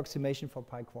good approximation for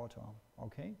pi quarter,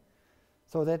 okay?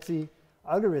 So that's the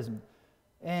algorithm.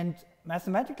 And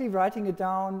mathematically writing it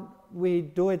down, we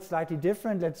do it slightly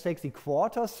different. Let's take the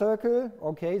quarter circle,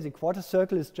 okay? The quarter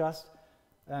circle is just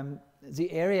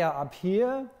the area up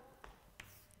here.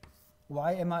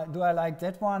 Why do I like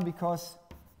that one? Because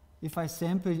if I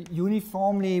sample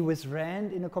uniformly with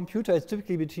rand in a computer, it's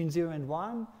typically between 0 and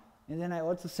 1. And then I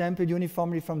also sample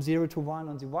uniformly from 0 to 1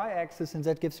 on the y-axis, and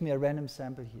that gives me a random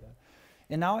sample here.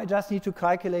 And now I just need to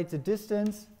calculate the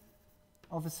distance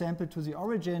of a sample to the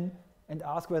origin and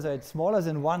ask whether it's smaller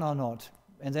than 1 or not.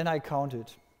 And then I count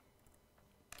it.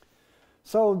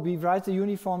 So we write the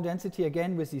uniform density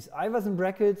again with these Iverson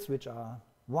brackets, which are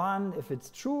 1 if it's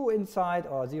true inside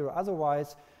or 0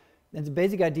 otherwise. And the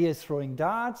basic idea is throwing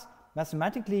darts.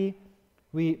 Mathematically,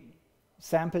 we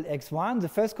sample x1, the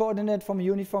first coordinate from a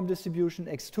uniform distribution,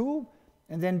 x2,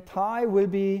 and then pi will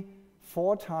be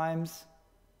 4 times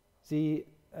the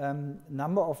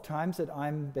number of times that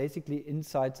I'm basically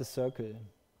inside the circle,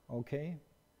 okay?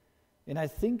 And I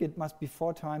think it must be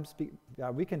 4 times, yeah,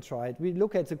 we can try it. We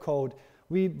look at the code.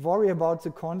 We worry about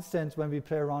the constants when we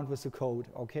play around with the code,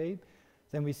 okay?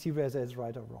 Then we see whether it's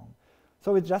right or wrong.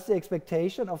 So it's just the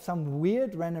expectation of some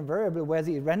weird random variable where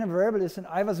the random variable is an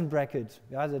Iverson bracket,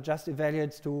 yeah, that just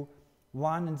evaluates to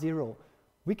 1 and 0.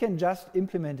 We can just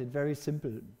implement it very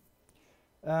simple.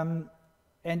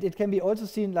 And it can be also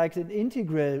seen like an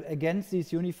integral against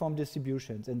these uniform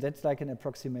distributions, and that's like an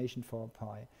approximation for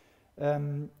pi.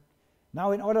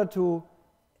 Now, in order to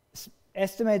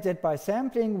estimate that by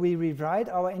sampling, we rewrite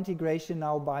our integration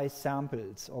now by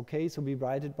samples, okay? So we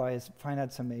write it by a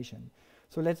finite summation.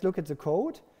 So let's look at the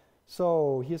code.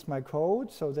 So here's my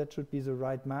code, so that should be the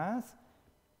right math.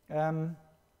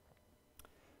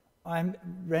 I'm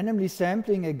randomly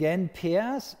sampling again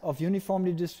pairs of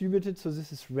uniformly distributed, so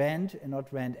this is rand and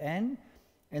not rand n.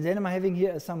 And then I'm having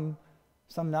here some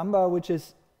number which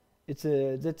is,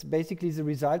 that's basically the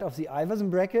result of the Iverson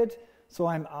bracket. So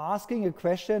I'm asking a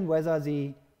question whether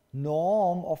the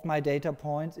norm of my data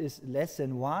points is less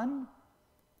than 1,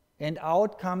 and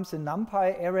out comes a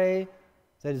NumPy array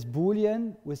that is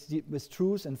Boolean with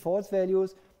truth and false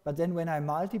values. But then when I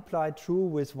multiply true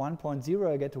with 1.0,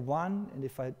 I get a 1, and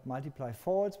if I multiply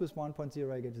false with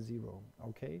 1.0, I get a 0,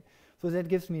 okay? So that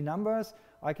gives me numbers.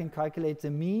 I can calculate the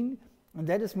mean, and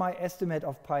that is my estimate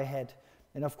of pi hat.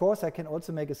 And of course, I can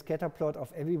also make a scatter plot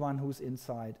of everyone who's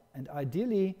inside. And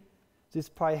ideally, this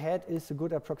pi hat is a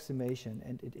good approximation,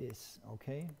 and it is,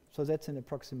 okay? So that's an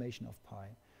approximation of pi.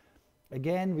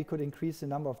 Again, we could increase the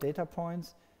number of data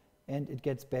points, and it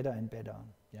gets better and better,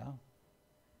 yeah?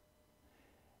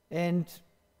 And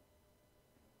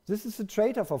this is a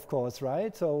trade-off, of course,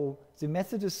 right? So the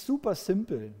method is super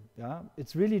simple, yeah?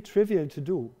 It's really trivial to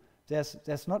do.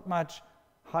 There's not much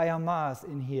higher math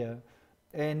in here.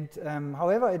 And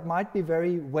however, it might be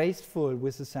very wasteful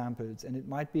with the samples, and it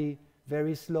might be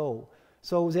very slow.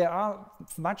 So there are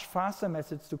much faster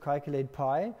methods to calculate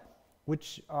pi,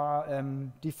 which are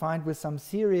defined with some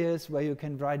series where you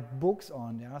can write books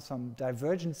on, yeah? Some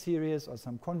divergence series or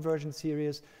some convergence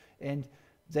series, and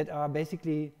that are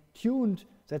basically tuned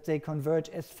that they converge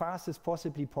as fast as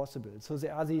possibly possible. So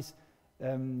there are these,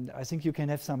 I think you can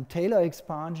have some Taylor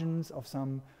expansions of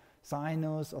some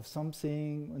sinus of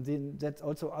something, and then that's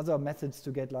also other methods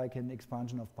to get like an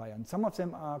expansion of pi. And some of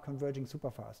them are converging super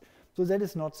fast. So that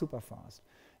is not super fast.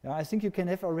 Yeah, I think you can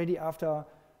have already after,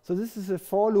 so this is a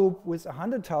for loop with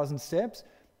 100,000 steps,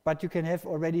 but you can have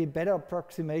already a better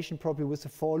approximation probably with a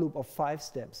for loop of 5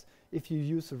 steps if you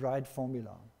use the right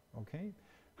formula, okay?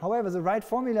 However, the right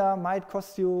formula might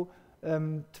cost you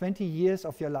 20 years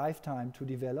of your lifetime to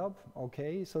develop,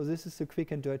 okay? So this is a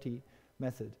quick and dirty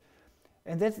method.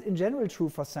 And that's in general true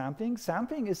for sampling.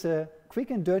 Sampling is a quick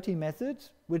and dirty method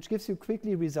which gives you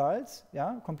quickly results,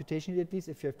 yeah, computationally at least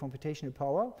if you have computational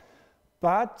power,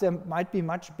 but there might be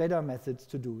much better methods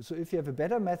to do. So if you have a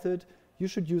better method, you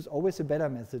should use always a better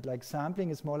method. Like sampling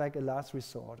is more like a last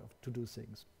resort to do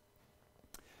things.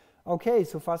 Okay,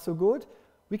 so far so good.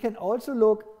 We can also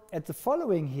look at the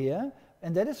following here,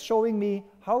 and that is showing me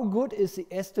how good is the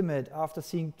estimate after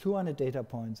seeing 200 data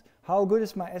points. How good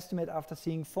is my estimate after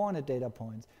seeing 400 data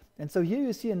points? And so here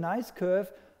you see a nice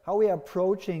curve, how we are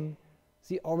approaching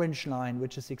the orange line,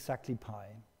 which is exactly pi.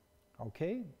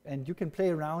 Okay? And you can play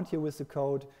around here with the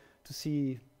code to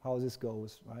see how this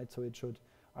goes, right? So it should,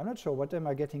 I'm not sure, what am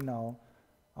I getting now?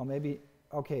 Or maybe,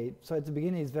 okay, so at the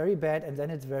beginning it's very bad, and then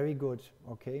it's very good.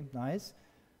 Okay, nice.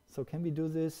 So can we do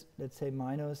this, let's say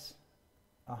minus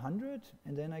 100,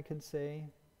 and then I can say,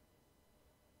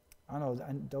 oh no,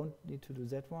 I don't need to do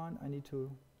that one. I need to,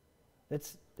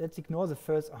 let's ignore the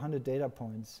first 100 data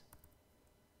points.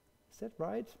 Is that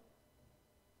right?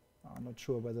 Oh, I'm not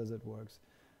sure whether that works.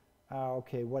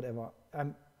 Okay, whatever.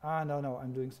 No,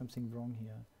 I'm doing something wrong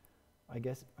here. I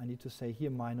guess I need to say here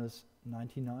minus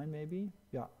 99 maybe.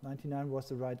 Yeah, 99 was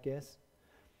the right guess.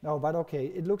 No, but okay,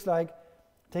 it looks like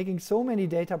taking so many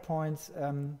data points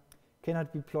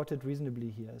cannot be plotted reasonably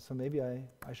here. So maybe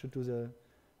I should do the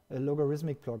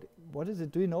logarithmic plot. What is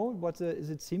it? Do you know? Is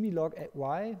it semi-log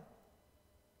y?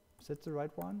 Is that the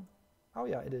right one? Oh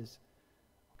yeah, it is.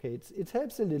 Okay, it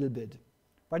helps a little bit.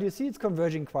 But you see it's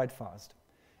converging quite fast.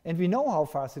 And we know how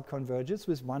fast it converges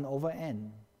with 1 over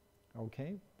n,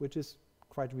 okay, which is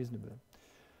quite reasonable.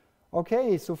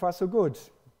 Okay, so far so good.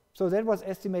 So that was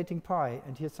estimating pi,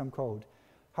 and here's some code.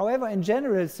 However, in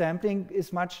general, sampling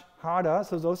is much harder.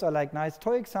 So those are like nice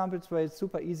toy examples where it's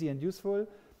super easy and useful.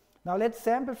 Now let's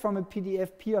sample from a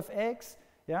PDF P of x,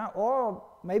 yeah, or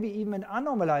maybe even an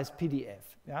unnormalized PDF.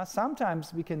 Yeah,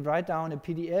 sometimes we can write down a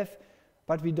PDF,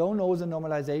 but we don't know the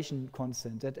normalization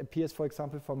constant that appears, for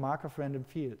example, for Markov random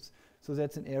fields. So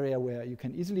that's an area where you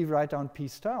can easily write down P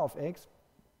star of x,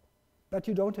 but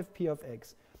you don't have P of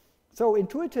x. So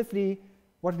intuitively,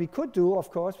 what we could do, of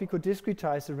course, we could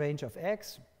discretize the range of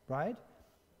x, right?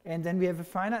 And then we have a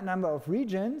finite number of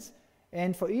regions.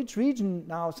 And for each region,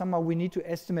 now somehow we need to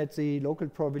estimate the local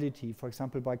probability, for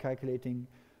example, by calculating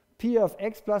P of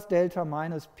x plus delta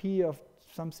minus P of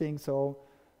something. So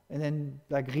and then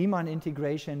like Riemann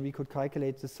integration, we could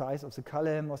calculate the size of the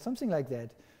column or something like that.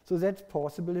 So that's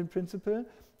possible in principle.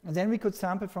 And then we could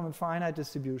sample from a finite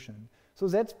distribution. So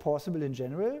that's possible in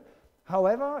general.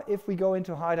 However, if we go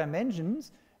into high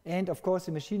dimensions, and of course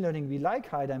in machine learning we like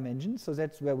high dimensions, so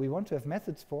that's where we want to have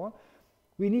methods for,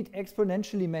 we need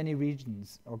exponentially many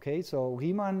regions. Okay, so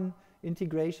Riemann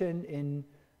integration in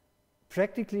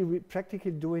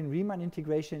practically doing Riemann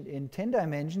integration in 10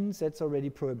 dimensions, that's already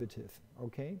prohibitive.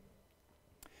 Okay.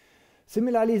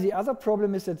 Similarly, the other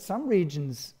problem is that some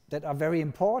regions that are very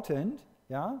important,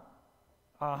 yeah,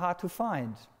 are hard to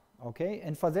find. Okay,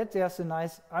 and for that there's a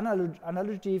nice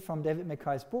analogy from David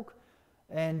Mackay's book,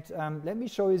 and let me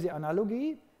show you the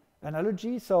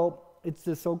analogy. So it's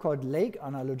the so-called lake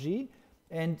analogy,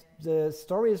 and the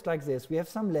story is like this: we have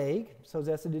some lake, so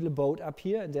there's a little boat up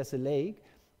here, and there's a lake,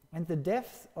 and the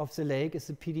depth of the lake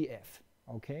is a PDF.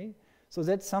 Okay, so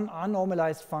that's some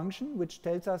unnormalized function which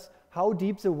tells us how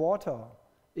deep the water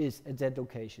is at that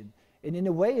location, and in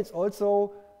a way it's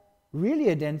also really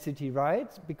a density,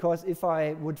 right? Because if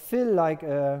I would fill like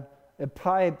a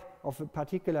pipe of a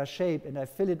particular shape and I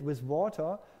fill it with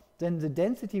water, then the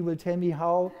density will tell me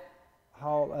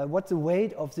what the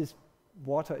weight of this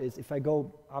water is if I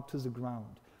go up to the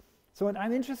ground. So and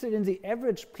I'm interested in the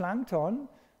average plankton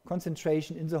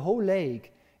concentration in the whole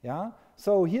lake. Yeah.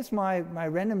 So here's my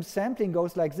random sampling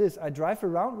goes like this. I drive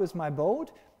around with my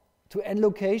boat to n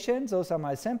locations. Those are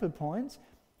my sample points.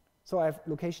 So I have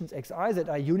locations xi that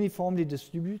are uniformly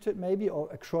distributed maybe or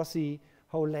across the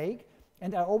whole lake.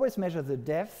 And I always measure the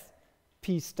depth,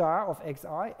 p star of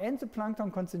xi, and the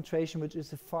plankton concentration, which is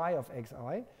the phi of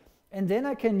xi. And then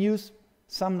I can use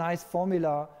some nice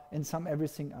formula and sum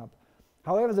everything up.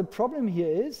 However, the problem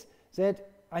here is that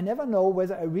I never know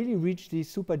whether I really reach these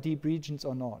super deep regions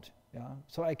or not. Yeah?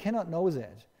 So I cannot know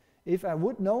that. If I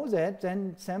would know that,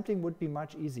 then sampling would be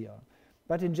much easier.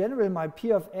 But in general, my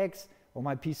p of x or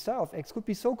my p star of x could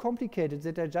be so complicated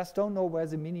that I just don't know where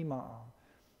the minima are.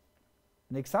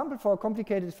 An example for a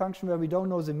complicated function where we don't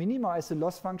know the minima is the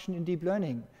loss function in deep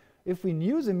learning. If we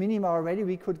knew the minima already,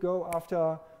 we could go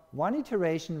after one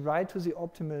iteration right to the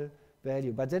optimal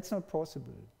value, but that's not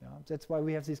possible. Yeah? That's why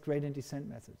we have these gradient descent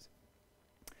methods.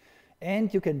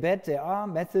 And you can bet there are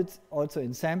methods also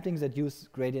in sampling that use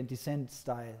gradient descent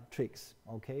style tricks.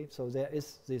 Okay, so there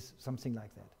is something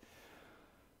like that.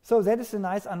 So that is a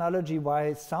nice analogy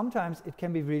why sometimes it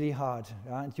can be really hard,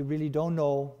 yeah? And you really don't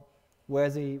know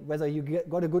whether you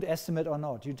got a good estimate or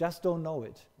not. You just don't know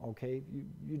it. Okay,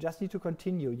 you just need to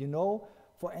continue. You know,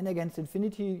 for n against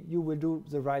infinity, you will do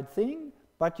the right thing,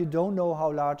 but you don't know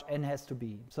how large n has to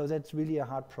be. So that's really a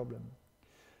hard problem.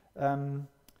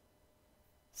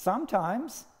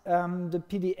 Sometimes the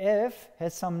PDF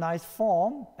has some nice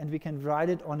form, and we can write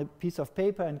it on a piece of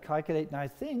paper and calculate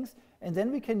nice things, and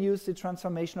then we can use the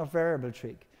transformation of variable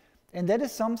trick. And that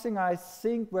is something I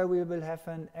think where we will have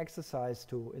an exercise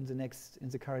to in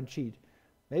the current sheet.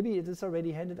 Maybe it is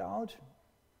already handed out,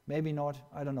 maybe not,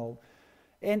 I don't know.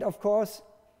 And of course,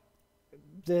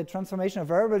 the transformation of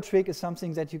variable trick is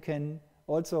something that you can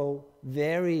also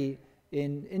vary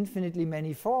in infinitely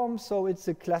many forms, so it's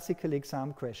a classical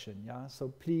exam question, yeah? So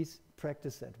please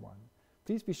practice that one.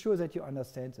 Please be sure that you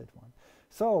understand that one.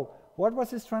 So what was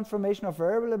this transformation of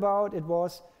variable about? It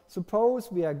was, suppose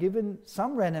we are given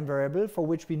some random variable for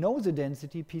which we know the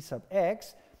density p sub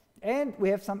x, and we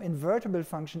have some invertible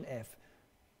function f.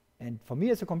 And for me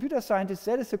as a computer scientist,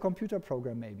 that is a computer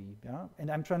program maybe, yeah?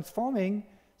 And I'm transforming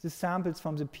the samples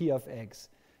from the p of x.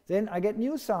 Then I get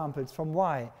new samples from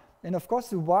y. And of course,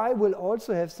 the y will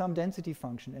also have some density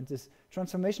function. And this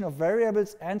transformation of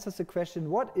variables answers the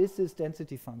question, what is this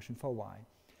density function for y?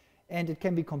 And it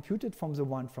can be computed from the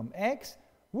one from x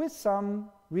with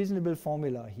some reasonable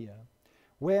formula here.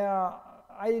 Where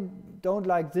I don't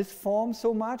like this form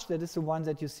so much, that is the one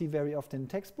that you see very often in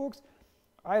textbooks.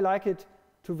 I like it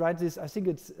to write this, I think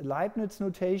it's Leibniz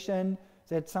notation,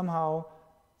 that somehow,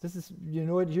 this is, you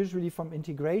know it usually from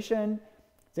integration,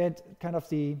 that kind of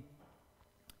the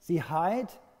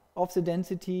height of the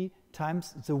density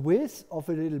times the width of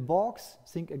a little box.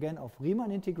 Think again of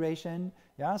Riemann integration.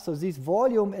 Yeah, so these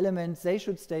volume elements, they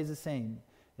should stay the same.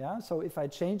 Yeah, so if I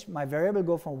change my variable,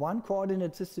 go from one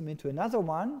coordinate system into another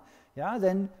one, yeah,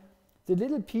 then the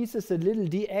little pieces, the little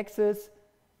d-axis,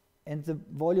 and the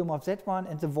volume of that one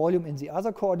and the volume in the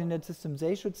other coordinate system,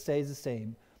 they should stay the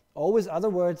same. Or with other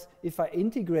words, if I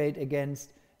integrate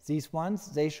against these ones,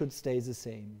 they should stay the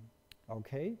same.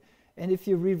 Okay? And if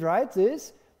you rewrite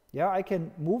this, yeah, I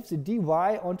can move the dy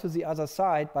onto the other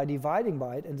side by dividing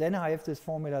by it, and then I have this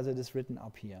formula that is written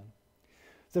up here.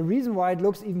 The reason why it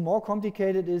looks even more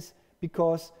complicated is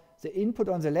because the input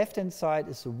on the left-hand side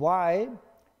is y,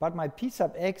 but my p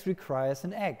sub x requires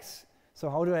an x. So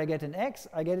how do I get an x?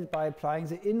 I get it by applying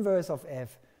the inverse of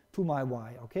f to my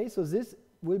y. Okay, so this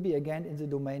will be again in the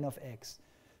domain of x.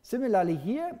 Similarly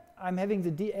here, I'm having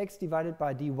the dx divided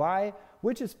by dy,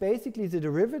 which is basically the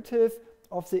derivative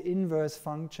of the inverse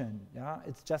function. Yeah,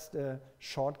 it's just a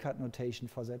shortcut notation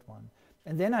for that one.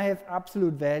 And then I have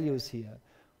absolute values here.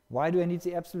 Why do I need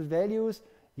the absolute values?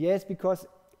 Yes, because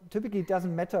typically it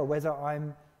doesn't matter whether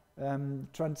I'm,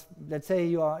 let's say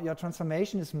your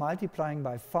transformation is multiplying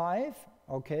by 5,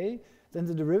 okay, then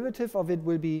the derivative of it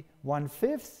will be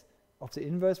 1/5, of the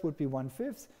inverse would be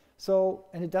 1/5. So,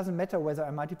 and it doesn't matter whether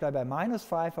I multiply by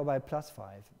 -5 or by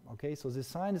 +5, okay, so the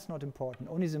sign is not important,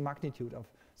 only the magnitude of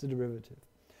the derivative.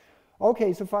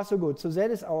 Okay, so far so good. So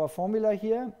that is our formula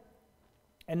here.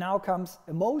 And now comes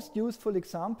a most useful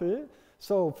example.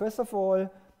 So first of all,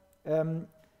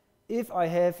 if I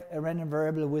have a random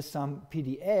variable with some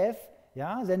PDF,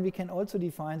 yeah, then we can also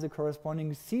define the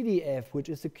corresponding CDF, which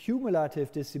is the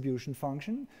cumulative distribution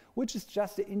function, which is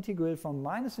just the integral from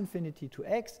 -infinity to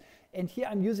x. And here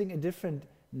I'm using a different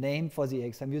name for the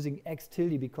x. I'm using x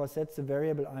tilde because that's the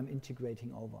variable I'm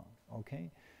integrating over.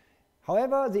 Okay.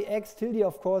 However, the x tilde,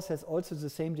 of course, has also the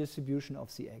same distribution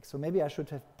of the x. So maybe I should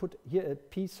have put here a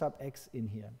p sub x in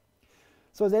here.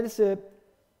 So that is a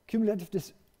cumulative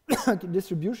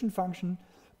distribution function.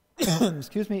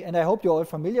 Excuse me, and I hope you're all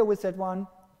familiar with that one.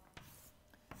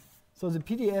 So the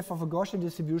PDF of a Gaussian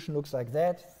distribution looks like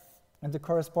that, and the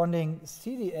corresponding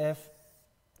CDF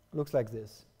looks like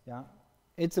this. Yeah,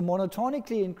 it's a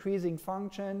monotonically increasing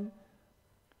function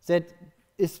that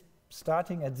is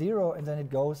starting at 0 and then it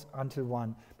goes until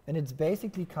 1, and it's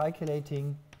basically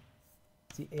calculating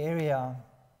the area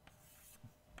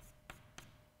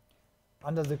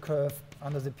under the curve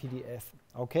under the PDF.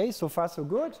 Okay, so far so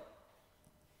good.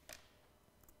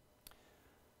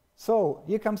 So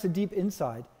here comes the deep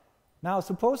insight. Now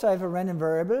suppose I have a random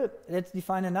variable. Let's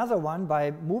define another one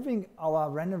by moving our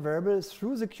random variable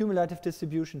through the cumulative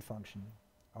distribution function.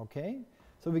 Okay,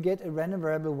 so we get a random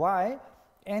variable y,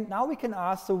 and now we can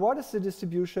ask, so what is the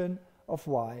distribution of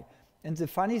y? And the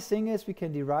funny thing is we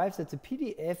can derive that the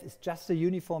PDF is just a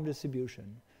uniform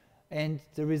distribution, and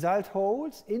the result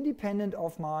holds independent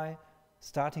of my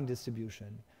starting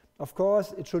distribution. Of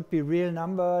course, it should be real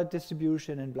number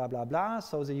distribution and blah, blah, blah,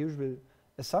 so the usual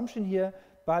assumption here.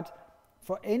 But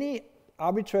for any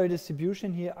arbitrary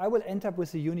distribution here, I will end up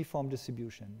with a uniform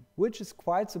distribution, which is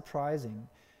quite surprising.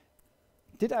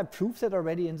 Did I prove that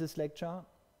already in this lecture?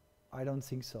 I don't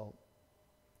think so.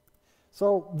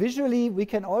 So visually, we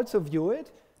can also view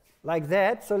it like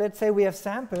that. So let's say we have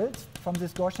samples from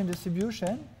this Gaussian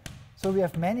distribution. So we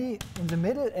have many in the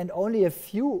middle and only a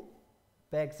few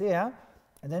back there.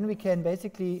 And then we can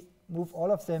basically move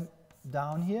all of them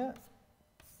down here,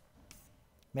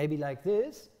 maybe like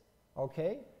this,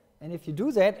 okay? And if you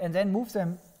do that and then move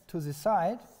them to the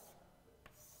side,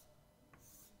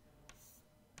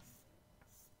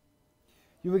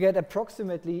 you will get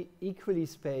approximately equally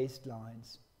spaced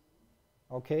lines.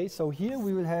 Okay, so here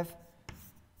we will have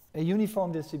a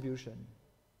uniform distribution.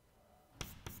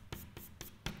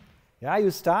 Yeah,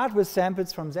 you start with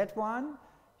samples from Z1,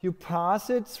 you pass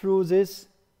it through this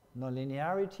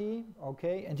nonlinearity,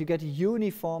 okay, and you get a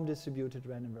uniform distributed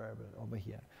random variable over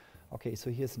here. Okay, so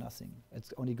here's nothing.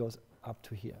 It only goes up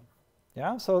to here.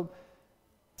 Yeah, so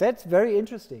that's very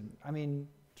interesting. I mean,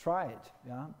 try it.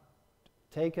 Yeah,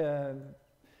 take a.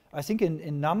 I think in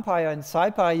NumPy and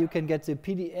SciPy you can get the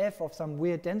PDF of some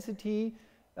weird density.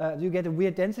 You get a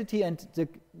weird density, and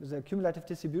the cumulative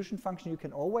distribution function you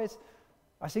can always.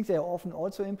 I think they are often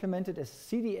also implemented as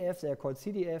CDF. They are called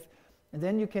CDF. And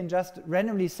then you can just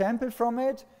randomly sample from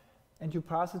it, and you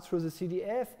pass it through the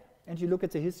CDF, and you look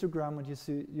at the histogram, and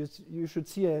you should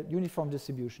see a uniform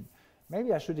distribution.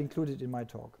 Maybe I should include it in my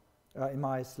talk, in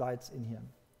my slides in here.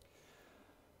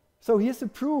 So here's the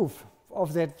proof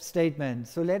of that statement.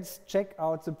 So let's check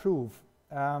out the proof.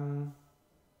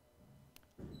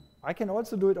 I can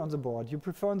also do it on the board. You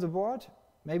prefer on the board?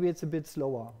 Maybe it's a bit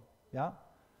slower. Yeah?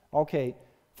 Okay.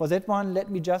 For that one, let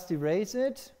me just erase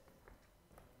it.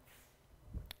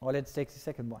 Or let's take the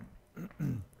second one.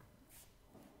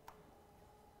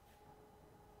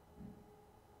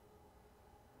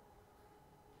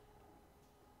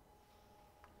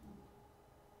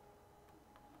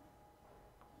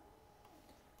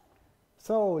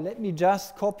 So let me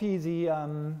just copy the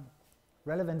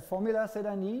relevant formulas that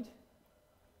I need.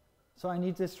 So I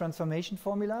need this transformation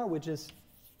formula, which is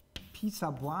p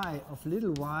sub y of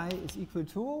little y is equal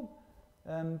to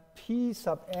p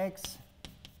sub x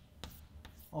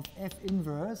of f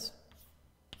inverse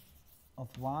of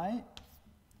y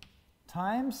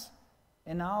times,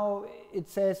 and now it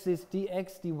says this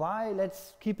dx dy.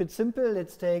 Let's keep it simple.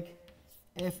 Let's take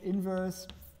f inverse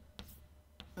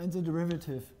and the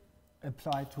derivative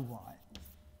applied to y.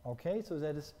 Okay, so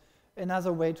that is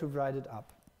another way to write it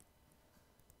up.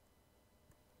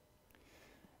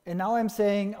 And now I'm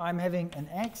saying I'm having an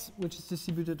x which is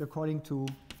distributed according to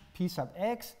p sub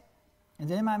x, and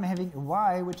then I'm having a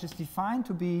y which is defined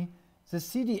to be the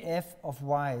CDF of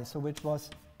y, so which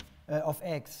was of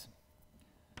x,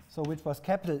 so which was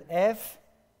capital F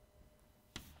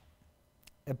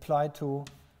applied to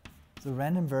the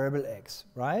random variable x,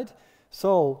 right?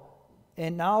 So,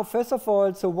 and now first of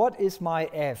all, so what is my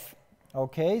f?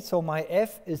 Okay, so my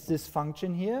f is this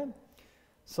function here.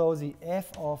 So the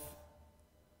f of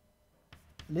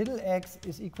little x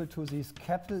is equal to this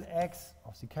capital X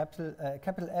of the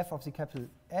capital F of the capital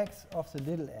X of the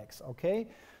little x. Okay,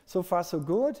 so far so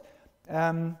good.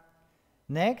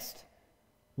 Next,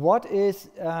 what is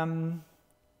the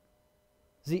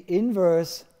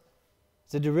inverse,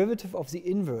 the derivative of the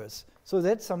inverse? So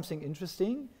that's something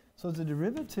interesting. So the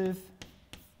derivative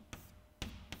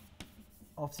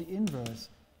of the inverse,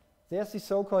 there's the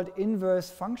so-called inverse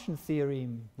function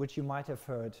theorem, which you might have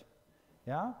heard.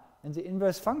 Yeah? And the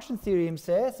inverse function theorem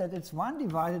says that it's 1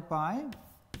 divided by,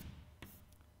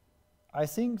 I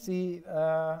think, the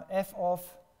f of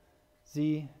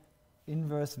the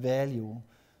inverse value.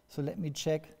 So let me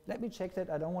check that.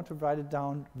 I don't want to write it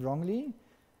down wrongly.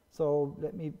 So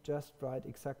let me just write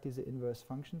exactly the inverse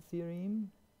function theorem.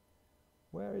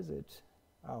 Where is it?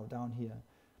 Oh, down here.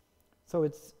 So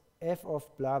it's f of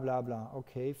blah, blah, blah.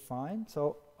 Okay, fine.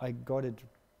 So I got it.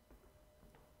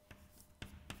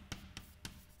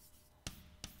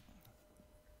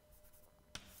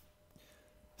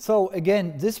 So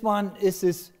again, this one is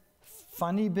this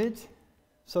funny bit.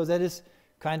 So that is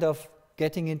kind of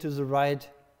getting into the right.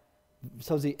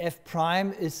 So the f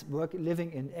prime is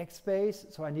living in x space.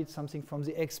 So I need something from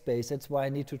the x space. That's why I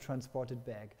need to transport it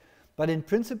back. But in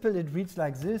principle, it reads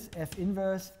like this: f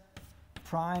inverse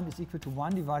prime is equal to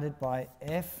 1 divided by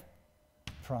f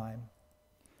prime.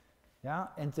 Yeah,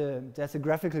 and there's a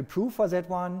graphical proof for that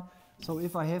one. So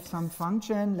if I have some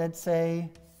function, let's say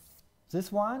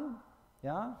this one,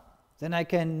 yeah, then I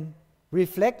can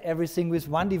reflect everything with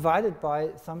 1 divided by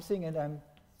something, and I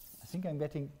think I'm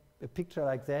getting a picture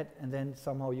like that, and then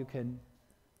somehow you can,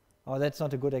 oh, that's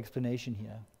not a good explanation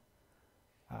here.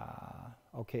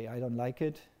 Okay, I don't like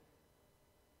it.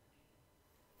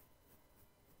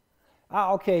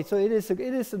 Okay, so it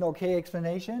is an okay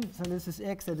explanation. So this is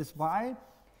x, that is y.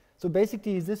 So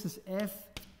basically this is f,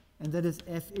 and that is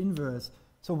f inverse.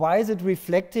 So why is it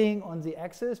reflecting on the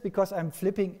axis? Because I'm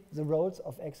flipping the roles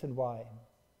of x and y.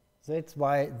 That's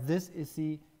why this is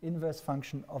the inverse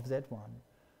function of that one.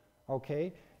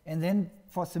 Okay, and then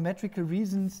for symmetrical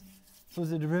reasons, so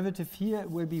the derivative here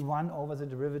will be 1 over the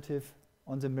derivative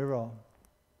on the mirror,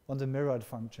 on the mirrored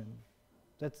function.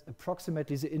 That's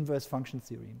approximately the inverse function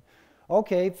theorem.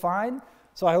 Okay, fine.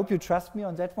 So I hope you trust me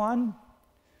on that one.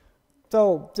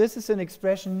 So this is an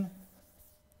expression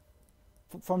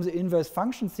from the inverse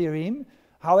function theorem.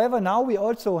 However, now we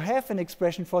also have an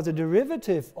expression for the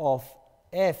derivative of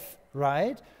f,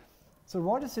 right? So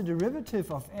what is the derivative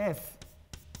of f?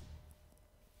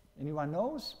 Anyone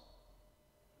knows?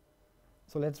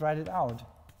 So let's write it out.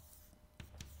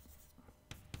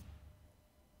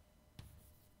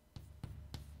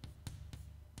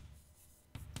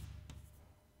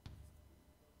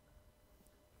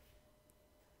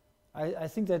 I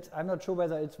think that, I'm not sure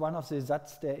whether it's one of the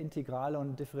Satz der Integral-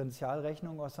 und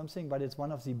Differentialrechnung or something, but it's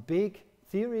one of the big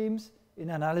theorems in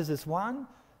analysis 1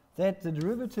 that the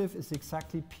derivative is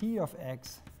exactly p of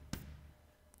x.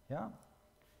 Yeah?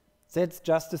 That's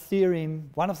just a theorem,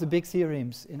 one of the big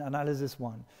theorems in analysis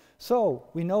 1. So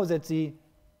we know that the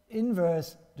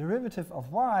inverse derivative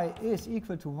of y is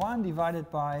equal to 1 divided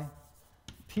by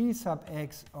p sub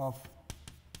x of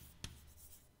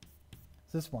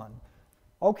this one.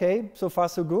 Okay, so far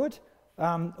so good.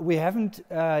 We haven't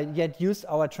yet used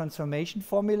our transformation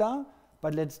formula,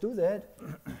 but let's do that.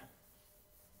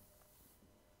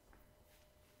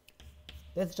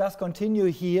 Let's just continue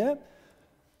here.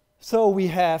 So we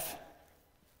have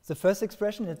the first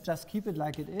expression, let's just keep it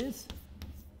like it is,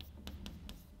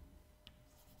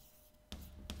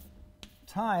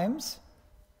 times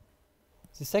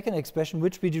the second expression,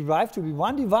 which we derive to be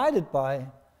 1 divided by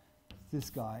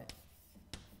this guy.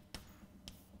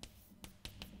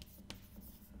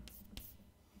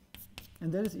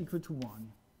 And that is equal to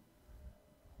 1.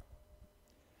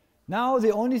 Now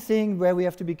the only thing where we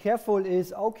have to be careful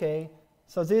is, okay,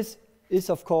 so this is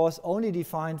of course only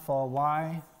defined for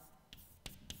y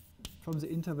from the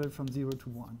interval from 0 to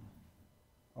 1.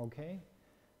 okay?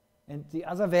 And the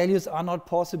other values are not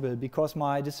possible because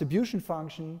my distribution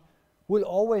function will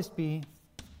always be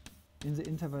in the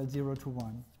interval 0 to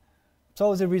 1.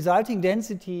 So the resulting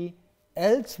density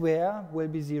elsewhere will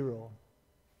be 0.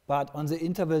 But on the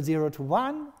interval 0 to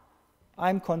 1,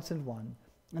 I'm constant 1.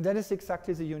 And that is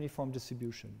exactly the uniform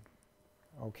distribution.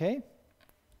 Okay?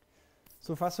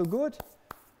 So far so good.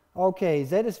 Okay,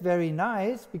 that is very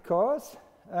nice because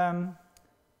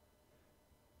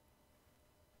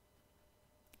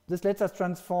this lets us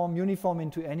transform uniform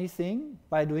into anything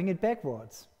by doing it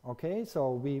backwards. Okay,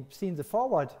 so we've seen the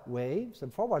forward way,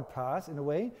 some forward path in a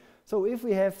way. So if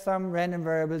we have some random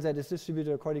variable that is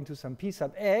distributed according to some p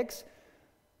sub x,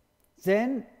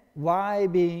 then y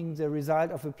being the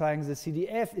result of applying the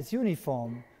CDF is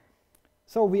uniform.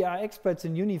 So we are experts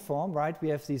in uniform, right? We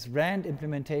have these rand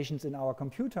implementations in our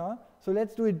computer. So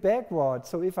let's do it backwards.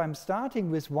 So if I'm starting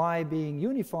with y being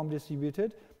uniform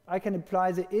distributed, I can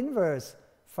apply the inverse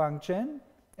function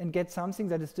and get something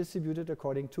that is distributed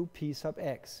according to p sub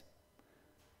x.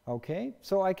 Okay,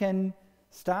 so I can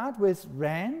start with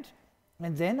rand,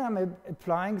 and then I'm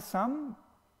applying some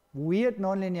weird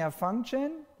nonlinear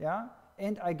function, yeah,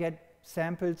 and I get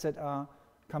samples that are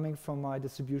coming from my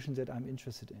distribution that I'm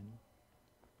interested in.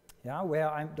 Yeah, where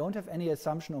I don't have any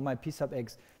assumption on my p sub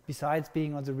x besides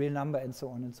being on the real number and so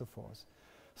on and so forth.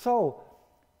 So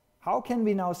how can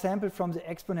we now sample from the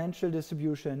exponential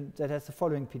distribution that has the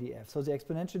following PDF? So the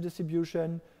exponential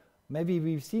distribution, maybe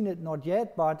we've seen it not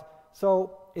yet, but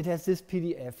so it has this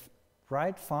PDF,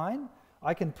 right? Fine.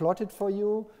 I can plot it for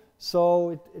you.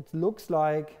 So it looks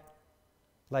like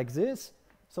this.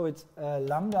 So it's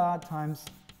lambda times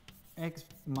x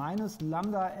minus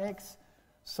lambda x.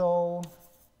 So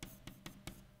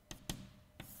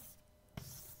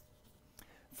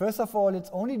first of all,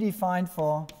 it's only defined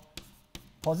for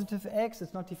positive x,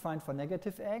 it's not defined for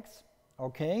negative x,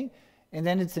 okay? And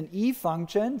then it's an e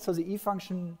function, so the e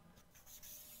function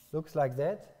looks like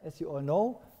that, as you all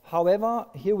know. However,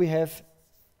 here we have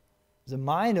the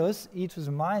minus, e to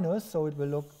the minus, so it will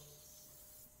look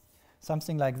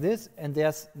something like this, and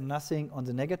there's nothing on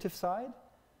the negative side.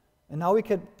 And now we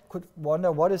could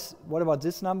wonder, what about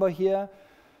this number here?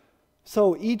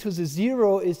 So e to the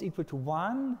 0 is equal to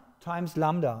 1 times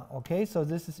lambda, okay? So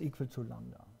this is equal to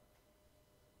lambda.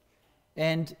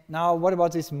 And now what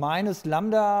about this minus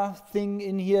lambda thing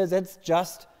in here? That's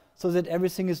just so that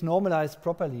everything is normalized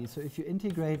properly. So if you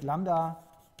integrate lambda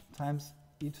times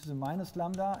e to the minus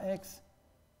lambda x,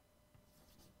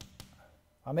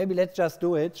 or maybe let's just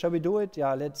do it. Shall we do it?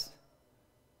 Yeah, let's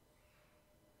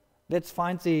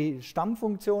find the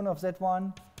Stammfunktion of that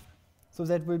one. So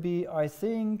that will be, I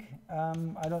think,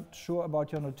 I'm not sure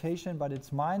about your notation, but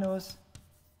it's minus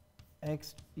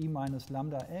x e minus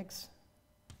lambda x.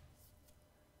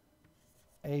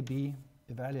 A, B,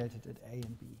 evaluated at A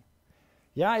and B.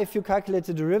 Yeah, if you calculate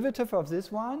the derivative of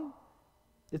this one,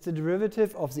 it's the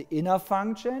derivative of the inner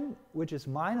function, which is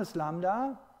minus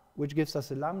lambda, which gives us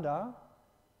a lambda.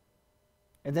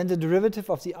 And then the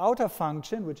derivative of the outer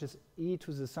function, which is e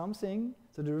to the something,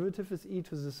 the derivative is e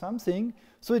to the something,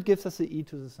 so it gives us the e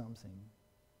to the something.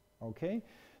 Okay?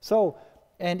 So,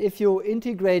 and if you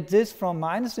integrate this from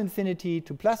minus infinity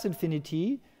to plus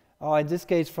infinity, or in this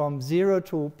case from 0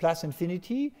 to plus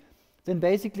infinity, then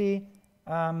basically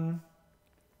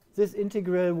this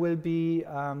integral will be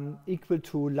equal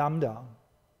to lambda,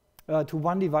 to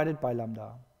 1 divided by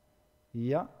lambda.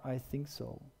 Yeah, I think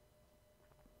so.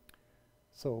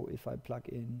 So if I plug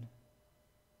in,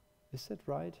 is that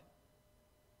right?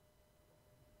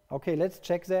 Okay, let's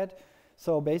check that.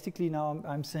 So basically now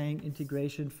I'm saying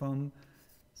integration from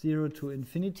 0 to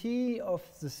infinity of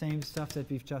the same stuff that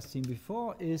we've just seen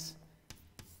before is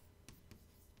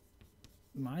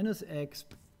minus x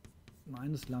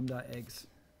minus lambda x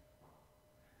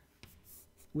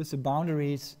with the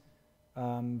boundaries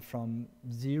from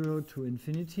 0 to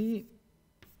infinity.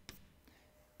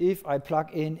 If I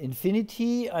plug in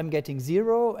infinity, I'm getting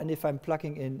 0, and if I'm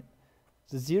plugging in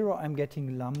the 0, I'm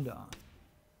getting lambda.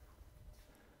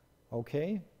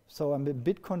 Okay, so I'm a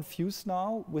bit confused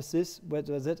now with this,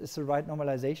 whether that is the right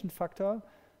normalization factor,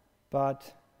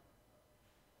 but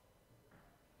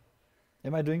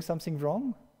am I doing something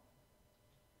wrong?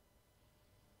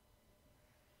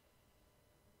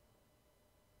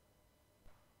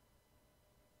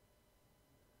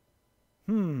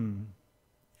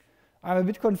 I'm a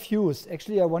bit confused.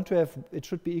 Actually, I want to have, it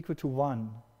should be equal to 1,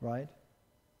 right? 0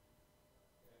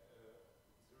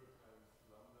 times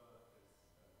lambda is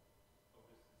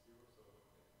obviously 0,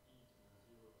 so e to the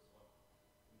 0 is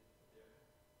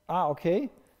 1. Ah, okay.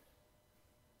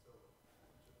 So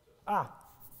Ah,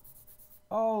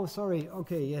 Oh, sorry.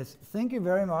 Okay, yes. Thank you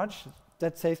very much.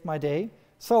 That saved my day.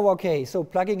 So, okay, so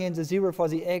plugging in the 0 for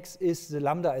the x is the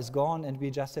lambda is gone, and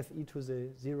we just have e to the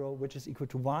 0, which is equal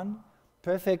to 1.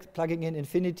 Perfect. Plugging in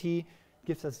infinity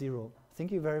gives us 0.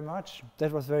 Thank you very much.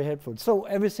 That was very helpful. So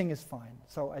everything is fine.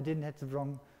 So I didn't have the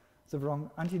wrong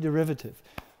antiderivative.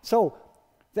 So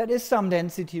that is some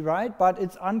density, right? But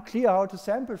it's unclear how to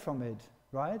sample from it,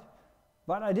 right?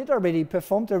 But I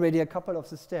performed already a couple of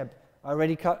the steps. I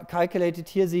already calculated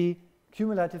here the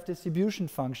cumulative distribution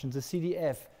function, the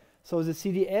CDF. So the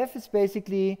CDF is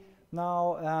basically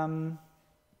now,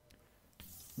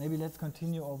 maybe let's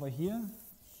continue over here.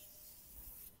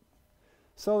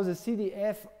 So the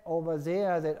CDF over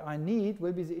there that I need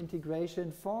will be the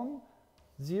integration from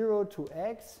 0 to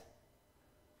x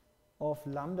of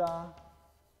lambda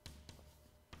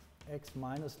x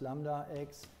minus lambda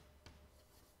x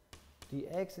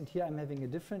dx, and here I'm having a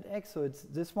different x, so it's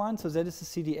this one, so that is the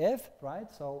CDF, right?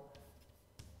 So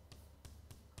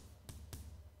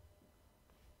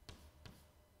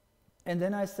and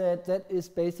then I said that is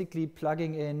basically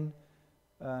plugging in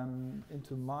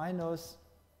into minus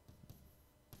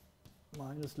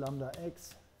lambda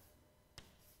x.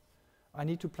 I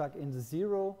need to plug in the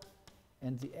 0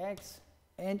 and the x,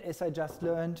 and as I just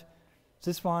learned,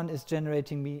 this one is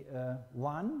generating me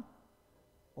 1,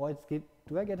 or it's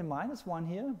do I get a minus 1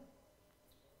 here?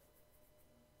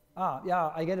 Ah,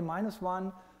 yeah, I get a minus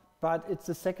 1, but it's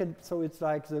the second, so it's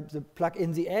like the plug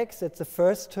in the x, that's the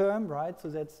first term, right? So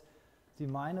that's the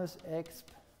minus x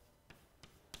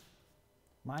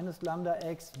minus lambda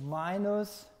x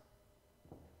minus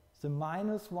the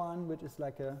minus 1, which is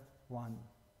like a 1.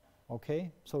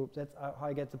 Okay, so that's how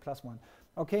I get the plus 1.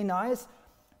 Okay, nice.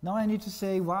 Now I need to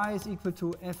say y is equal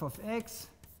to f of x.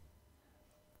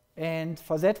 And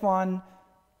for that one,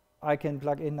 I can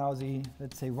plug in now the,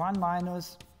 let's say, 1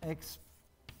 minus x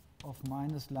of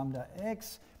minus lambda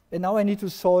x. And now I need to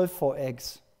solve for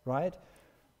x, right?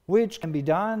 Which can be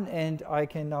done, and I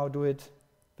can now do it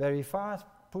very fast.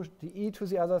 Push the e to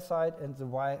the other side and the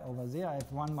y over there. I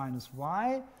have 1 minus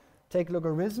y. Take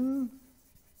logarithm.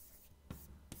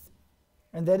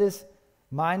 And that is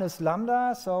minus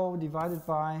lambda, so divided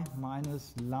by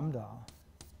minus lambda.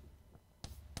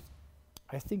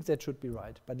 I think that should be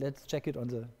right, but let's check it on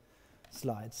the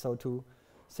slides, so to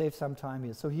save some time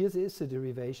here. So here is the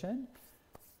derivation,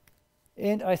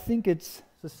 and I think it's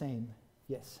the same.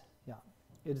 Yes, yeah,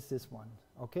 it is this one.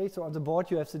 Okay, so on the board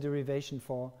you have the derivation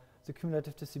for the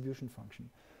cumulative distribution function.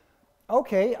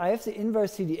 Okay, I have the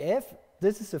inverse CDF.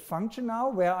 This is a function now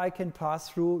where I can pass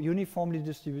through uniformly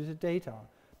distributed data.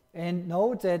 And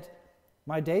note that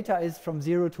my data is from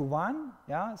 0 to 1,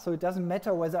 yeah? So it doesn't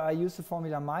matter whether I use the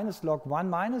formula minus log 1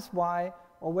 minus y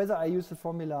or whether I use the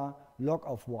formula log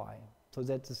of y. So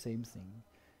that's the same thing.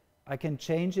 I can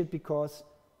change it because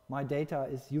my data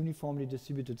is uniformly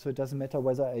distributed, so it doesn't matter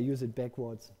whether I use it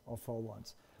backwards or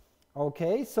forwards.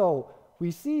 Okay, so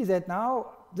we see that now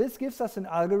this gives us an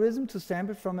algorithm to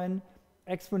sample from an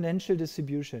exponential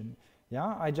distribution.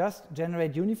 Yeah, I just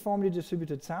generate uniformly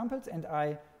distributed samples and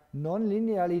I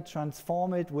non-linearly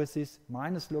transform it with this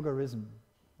minus logarithm.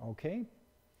 Okay?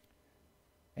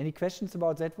 Any questions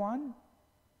about that one?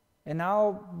 And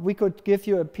now we could give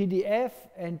you a PDF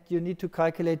and you need to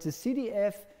calculate the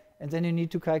CDF, and then you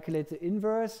need to calculate the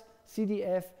inverse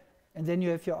CDF, and then you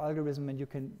have your algorithm and you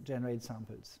can generate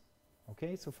samples.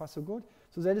 Okay, so far so good.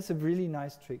 So that is a really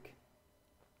nice trick.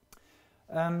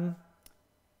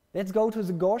 Let's go to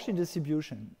the Gaussian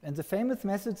distribution. And the famous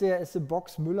method there is the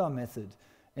Box-Müller method.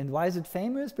 And why is it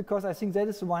famous? Because I think that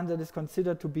is the one that is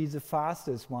considered to be the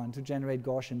fastest one to generate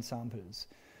Gaussian samples.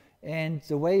 And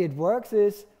the way it works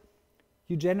is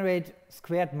you generate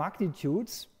squared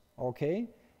magnitudes, okay,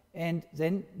 and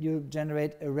then you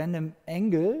generate a random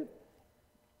angle,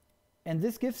 and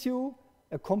this gives you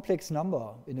a complex number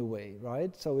in a way,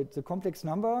 right? So it's a complex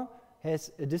number, has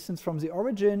a distance from the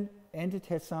origin, and it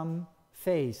has some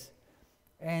phase.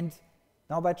 And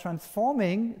now by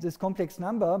transforming this complex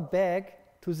number back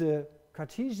to the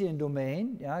Cartesian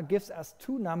domain, yeah, gives us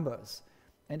two numbers.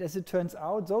 And as it turns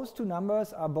out, those two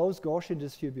numbers are both Gaussian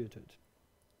distributed.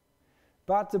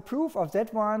 But the proof of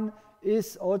that one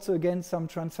is also again some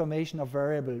transformation of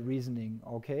variable reasoning,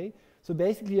 okay? So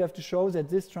basically you have to show that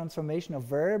this transformation of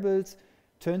variables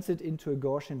turns it into a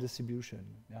Gaussian distribution,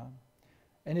 yeah?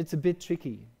 And it's a bit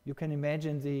tricky. You can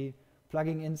imagine the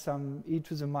plugging in some e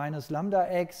to the minus lambda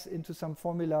x into some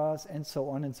formulas and so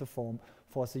on and so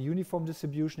forth. The uniform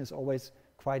distribution is always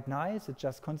quite nice. It's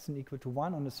just constant equal to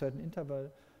 1 on a certain interval.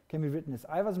 Can be written as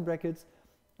Iverson brackets.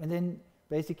 And then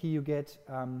basically you get,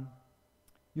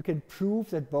 you can prove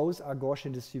that both are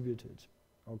Gaussian distributed.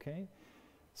 Okay?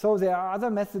 So there are other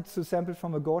methods to sample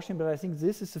from a Gaussian, but I think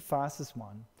this is the fastest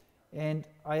one. And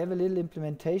I have a little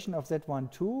implementation of that one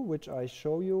too, which I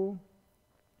show you.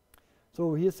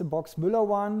 So here's the Box-Müller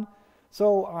one.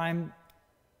 So I'm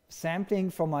sampling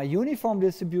from my uniform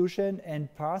distribution and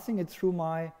passing it through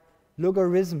my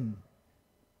logarithm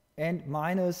and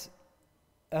minus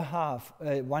a half,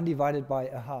 1 divided by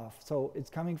a half. So it's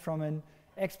coming from an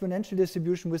exponential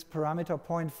distribution with parameter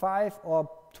 0.5 or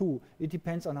 2. It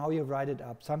depends on how you write it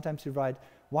up. Sometimes you write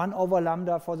 1 over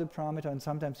lambda for the parameter, and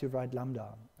sometimes you write lambda.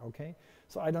 Okay?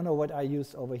 So I don't know what I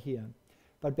used over here.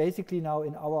 But basically now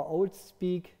in our old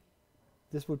speak,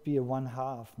 this would be a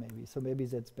 1/2 maybe. So maybe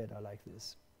that's better like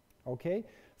this. Okay?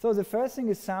 So the first thing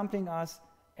is sampling us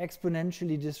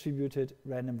exponentially distributed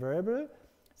random variable.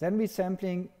 Then we're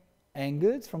sampling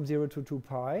angles from 0 to 2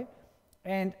 pi.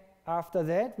 And after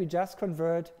that, we just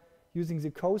convert using the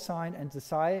cosine and the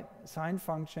sine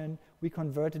function. We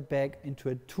convert it back into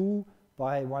a 2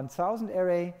 by 1000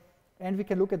 array. And we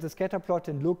can look at the scatter plot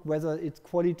and look whether it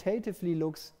qualitatively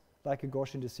looks like a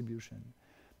Gaussian distribution.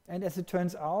 And as it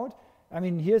turns out, I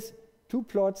mean, here's 2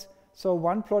 plots. So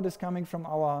one plot is coming from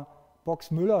our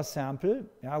Box-Müller sample,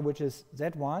 yeah, which is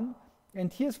that one.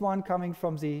 And here's one coming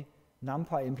from the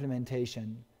NumPy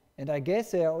implementation. And I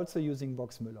guess they are also using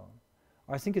Box-Müller.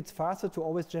 I think it's faster to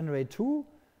always generate 2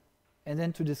 and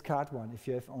then to discard one. If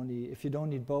you don't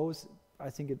need both, I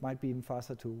think it might be even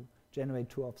faster to generate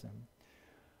 2 of them.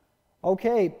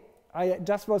 Okay, I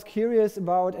just was curious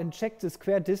about and checked the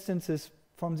square distances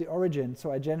from the origin.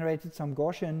 So I generated some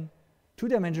Gaussian,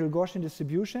 2-dimensional Gaussian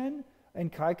distribution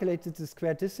and calculated the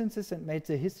square distances and made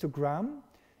the histogram.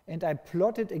 And I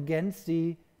plotted against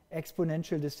the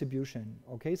exponential distribution.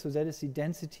 Okay, so that is the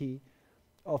density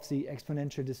of the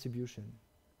exponential distribution.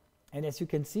 And as you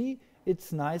can see,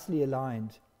 it's nicely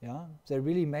aligned. Yeah, they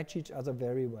really match each other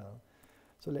very well.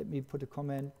 So let me put a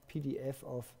comment, PDF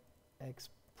of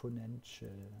exponential.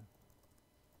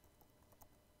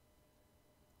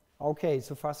 Okay,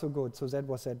 so far so good. So that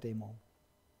was that demo.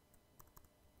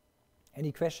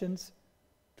 Any questions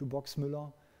to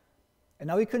Box-Müller? And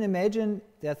now you can imagine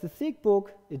there's a thick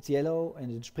book, it's yellow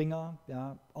and it's Springer,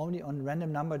 yeah, only on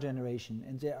random number generation.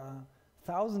 And there are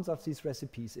thousands of these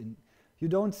recipes in. You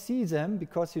don't see them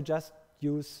because you just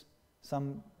use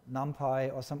some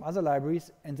NumPy or some other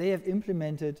libraries, and they have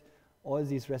implemented all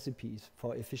these recipes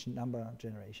for efficient number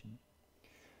generation.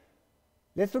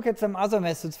 Let's look at some other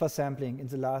methods for sampling in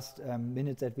the last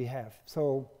minute that we have.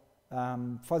 So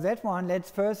for that one,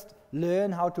 let's first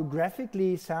learn how to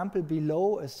graphically sample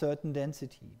below a certain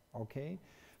density. Okay?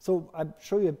 So I'll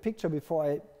show you a picture before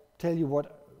I tell you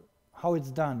how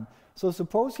it's done. So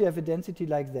suppose you have a density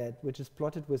like that, which is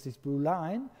plotted with this blue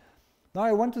line. Now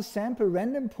I want to sample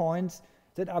random points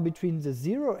that are between the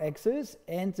 0 axis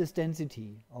and this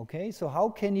density. Okay? So how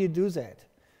can you do that?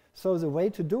 So the way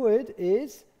to do it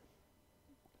is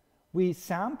we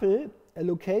sample a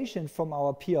location from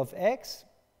our P of x,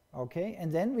 okay,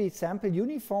 and then we sample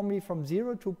uniformly from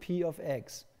 0 to P of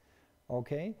x.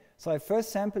 Okay? So I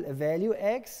first sample a value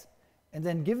x, and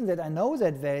then given that I know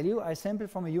that value, I sample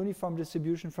from a uniform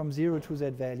distribution from 0 to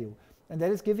that value. And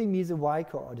that is giving me the y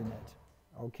coordinate.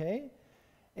 Okay?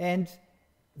 And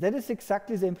that is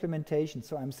exactly the implementation.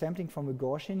 So I'm sampling from a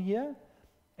Gaussian here,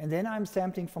 and then I'm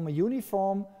sampling from a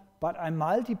uniform, but I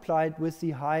multiplied with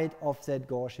the height of that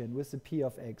Gaussian, with the P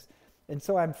of x. And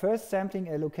so I'm first sampling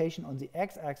a location on the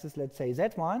x-axis, let's say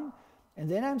that one, and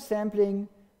then I'm sampling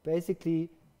basically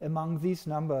among these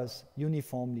numbers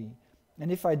uniformly.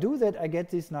 And if I do that, I get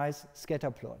this nice scatter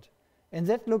plot. And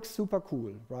that looks super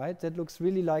cool, right? That looks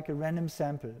really like a random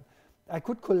sample. I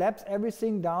could collapse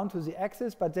everything down to the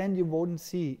axis, but then you wouldn't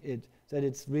see it, that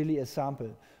it's really a sample.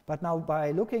 But now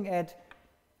by looking at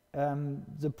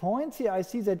the points here, I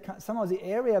see that some of the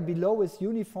area below is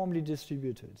uniformly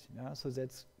distributed. Yeah? So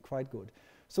that's quite good.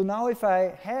 So now if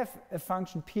I have a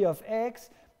function P of x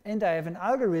and I have an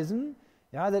algorithm,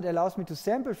 yeah, that allows me to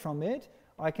sample from it,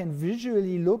 I can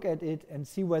visually look at it and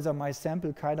see whether my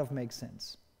sample kind of makes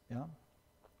sense. Yeah?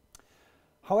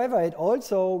 However, it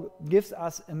also gives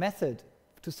us a method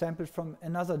to sample from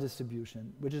another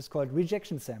distribution, which is called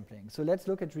rejection sampling. So let's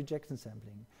look at rejection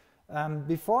sampling.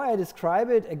 Before I describe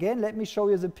it, again, let me show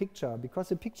you the picture, because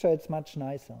the picture is much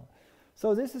nicer.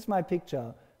 So this is my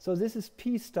picture. So this is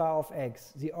P star of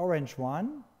x, the orange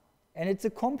one, and it's a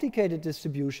complicated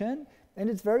distribution, and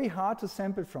it's very hard to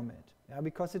sample from it, yeah,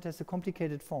 because it has a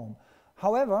complicated form.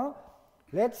 However,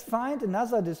 let's find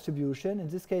another distribution, in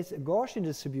this case a Gaussian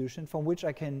distribution, from which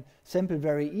I can sample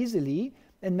very easily,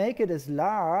 and make it as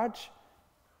large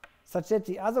such that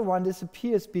the other one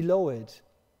disappears below it.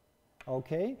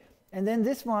 Okay? And then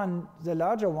this one, the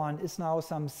larger one, is now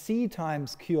some c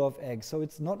times q of x. So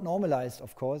it's not normalized,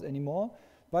 of course, anymore,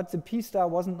 but the p star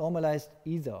wasn't normalized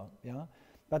either. Yeah?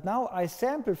 But now I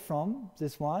sample from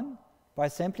this one by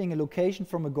sampling a location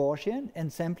from a Gaussian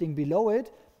and sampling below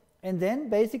it. And then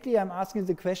basically I'm asking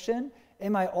the question,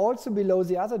 am I also below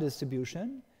the other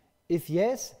distribution? If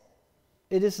yes,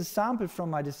 it is a sample from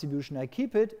my distribution. I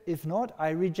keep it. If not, I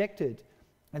reject it.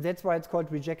 And that's why it's called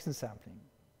rejection sampling.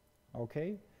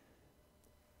 Okay?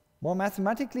 More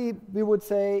mathematically, we would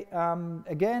say,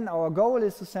 again, our goal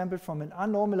is to sample from an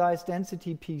unnormalized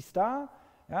density p star.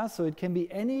 Yeah? So it can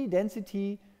be any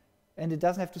density, and it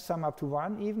doesn't have to sum up to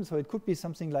 1 even. So it could be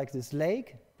something like this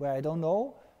lake, where I don't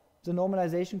know the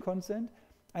normalization constant.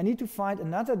 I need to find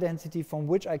another density from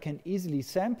which I can easily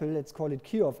sample. Let's call it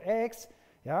q of x.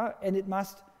 Yeah? And it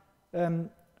must,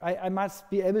 I must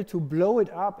be able to blow it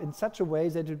up in such a way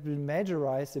that it will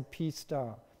majorize the p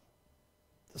star.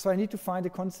 So I need to find a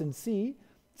constant c,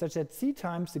 such that c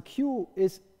times the q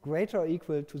is greater or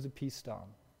equal to the p star.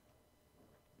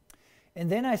 And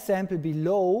then I sample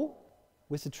below,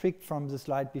 with the trick from the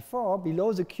slide before,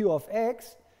 below the q of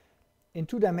x in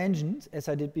 2 dimensions, as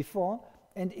I did before.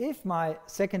 And if my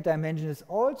second dimension is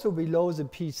also below the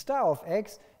p star of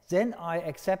x, then I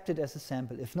accept it as a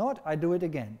sample. If not, I do it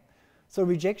again. So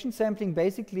rejection sampling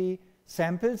basically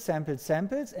samples, samples,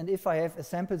 samples, and if I have a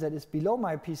sample that is below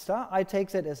my p star, I take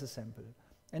that as a sample.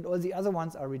 And all the other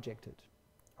ones are rejected.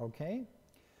 Okay?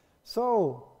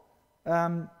 So,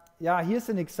 yeah, here's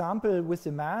an example with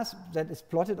the mass that is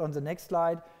plotted on the next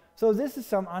slide. So this is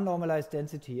some unnormalized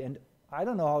density, and I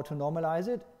don't know how to normalize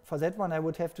it. For that one, I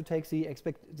would have to take the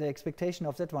expectation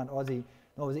of that one, or the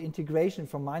integration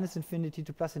from minus infinity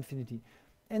to plus infinity.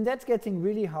 And that's getting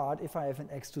really hard if I have an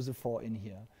x to the 4 in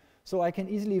here. So I can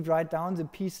easily write down the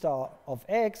p star of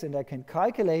x, and I can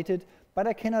calculate it, but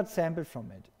I cannot sample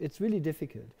from it. It's really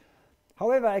difficult.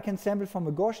 However, I can sample from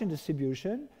a Gaussian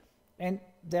distribution, and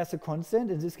there's a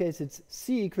constant. In this case, it's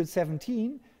c equals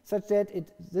 17, such that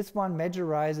this one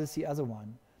majorizes the other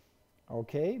one.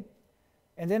 Okay?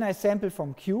 And then I sample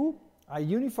from q. I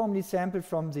uniformly sample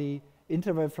from the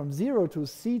interval from 0 to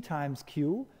c times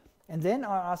q. And then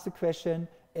I ask the question,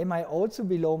 am I also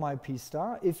below my p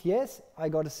star? If yes, I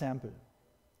got a sample.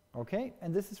 Okay?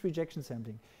 And this is rejection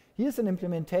sampling. Here's an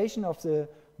implementation of the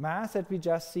math that we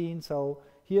just seen. So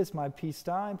here's my p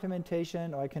star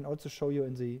implementation, or I can also show you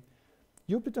in the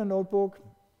Jupyter notebook.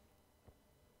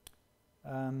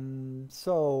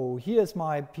 So here's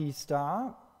my p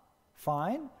star.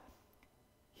 Fine.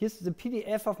 Here's the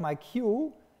PDF of my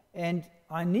q, and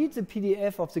I need the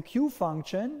PDF of the q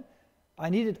function. I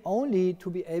need it only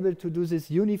to be able to do this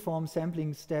uniform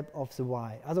sampling step of the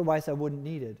y. Otherwise, I wouldn't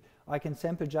need it. I can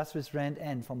sample just with rand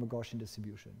n from a Gaussian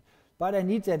distribution. But I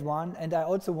need that one, and I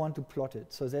also want to plot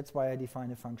it. So that's why I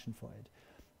define a function for it.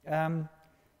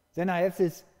 Then I have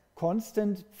this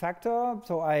constant factor.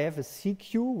 So I have a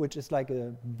CQ, which is like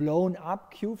a blown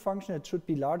up Q function. It should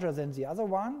be larger than the other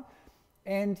one.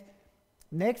 And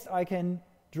next, I can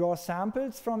draw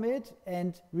samples from it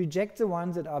and reject the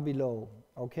ones that are below.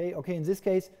 Okay, in this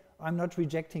case, I'm not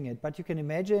rejecting it, but you can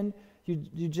imagine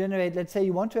you generate, let's say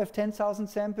you want to have 10,000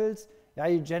 samples, yeah,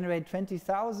 you generate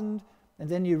 20,000, and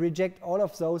then you reject all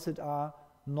of those that are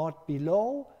not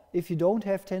below. If you don't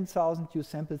have 10,000, you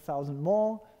sample 1,000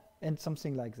 more, and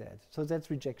something like that. So that's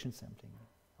rejection sampling.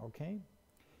 Okay,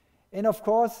 and of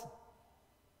course,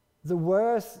 the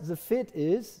worse the fit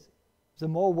is, the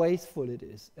more wasteful it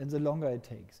is, and the longer it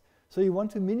takes. So you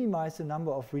want to minimize the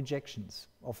number of rejections,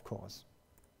 of course.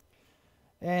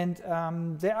 And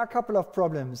there are a couple of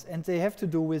problems, and they have to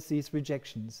do with these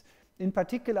rejections. In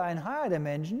particular, in higher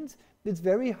dimensions, it's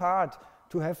very hard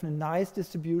to have a nice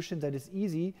distribution that is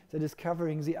easy, that is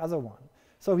covering the other one.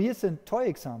 So here's a toy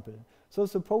example. So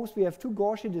suppose we have 2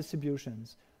 Gaussian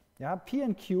distributions, yeah, P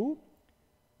and Q,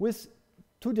 with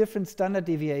 2 different standard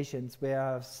deviations,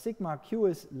 where sigma Q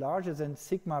is larger than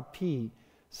sigma P.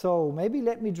 So maybe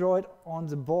let me draw it on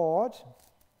the board.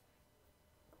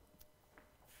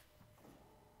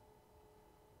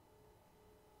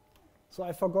 So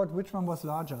I forgot which one was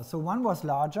larger. So one was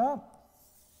larger,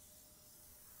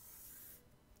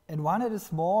 and one that is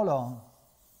smaller.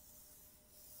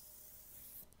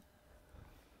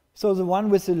 So the one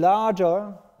with the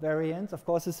larger variance, of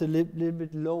course, is a little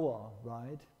bit lower,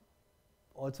 right?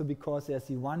 Also because there's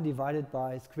the 1 divided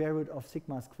by square root of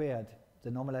sigma squared. The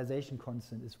normalization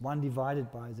constant is 1 divided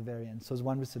by the variance. So the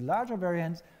one with the larger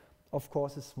variance, of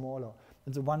course, is smaller.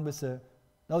 And the one with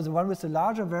the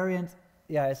larger variance,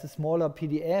 yeah, has a smaller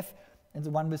PDF, and the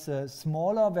one with the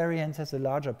smaller variance has a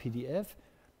larger PDF.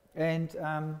 And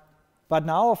but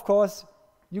now, of course,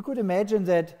 you could imagine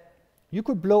that you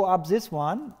could blow up this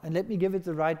one, and let me give it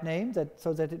the right name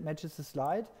so that it matches the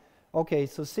slide. Okay,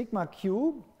 so sigma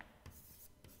q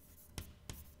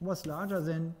was larger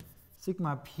than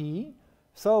sigma p.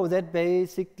 So that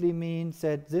basically means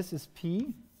that this is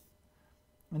p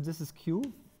and this is q.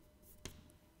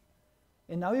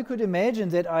 And now you could imagine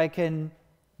that I can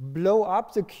blow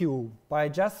up the q by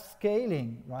just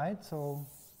scaling, right? So,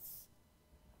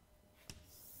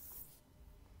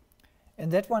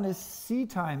 and that one is c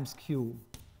times q.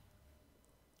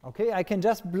 Okay, I can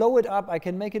just blow it up. I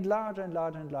can make it larger and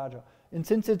larger and larger. And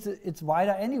since it's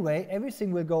wider anyway,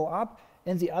 everything will go up,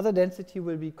 and the other density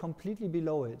will be completely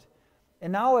below it.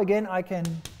 And now again, I can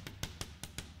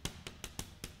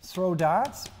throw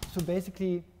darts, so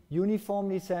basically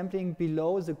uniformly sampling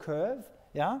below the curve,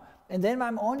 yeah? And then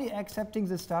I'm only accepting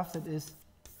the stuff that is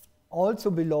also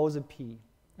below the p,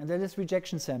 and that is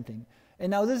rejection sampling.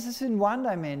 And now this is in one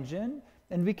dimension,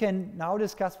 and we can now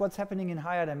discuss what's happening in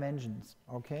higher dimensions,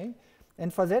 okay?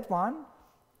 And for that one,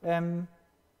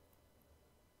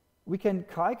 we can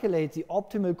calculate the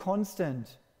optimal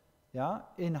constant, yeah,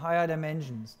 in higher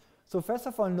dimensions. So first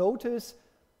of all, notice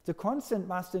the constant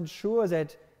must ensure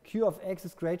that q of x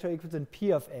is greater or equal than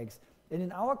p of x. And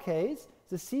in our case,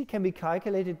 the c can be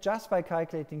calculated just by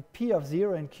calculating p of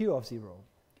 0 and q of 0.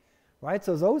 Right?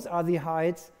 So those are the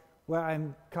heights where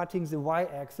I'm cutting the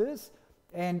y-axis,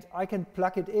 and I can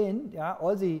plug it in. Yeah?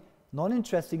 All the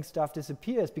non-interesting stuff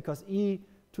disappears because e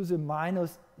to the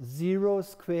minus 0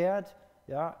 squared,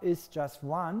 yeah, is just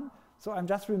 1. So I'm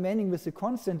just remaining with the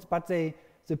constants, but the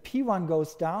p1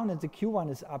 goes down and the q1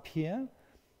 is up here.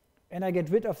 And I get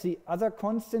rid of the other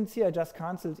constants here. I just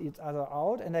cancelled each other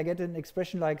out, and I get an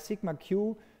expression like sigma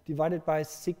q divided by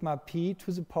sigma p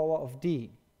to the power of d.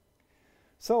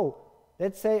 So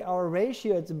let's say our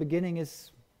ratio at the beginning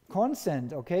is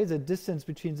constant, okay? The distance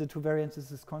between the two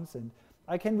variances is constant.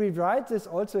 I can rewrite this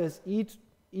also as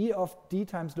e of d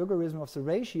times logarithm of the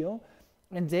ratio,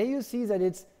 and there you see that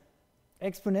it's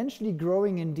exponentially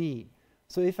growing in d.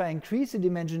 So if I increase the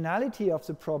dimensionality of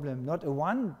the problem, not a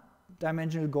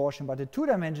one-dimensional Gaussian, but a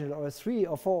two-dimensional or a 3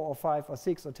 or 4 or 5 or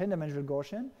 6 or 10-dimensional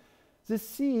Gaussian, the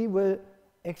c will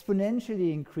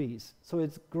exponentially increase. So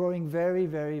it's growing very,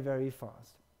 very, very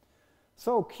fast.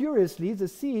 So curiously, the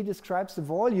c describes the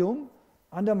volume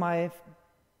under my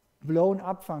blown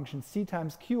up function c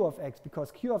times q of x,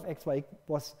 because q of x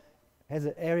has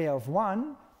an area of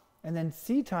 1, and then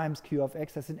c times q of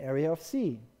x has an area of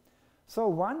c. So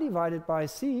 1 divided by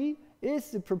c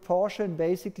is the proportion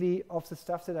basically of the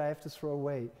stuff that I have to throw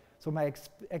away. So my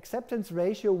acceptance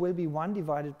ratio will be 1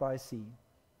 divided by c.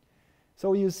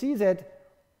 So you see that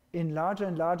in larger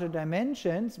and larger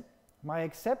dimensions, my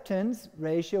acceptance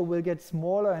ratio will get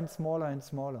smaller and smaller and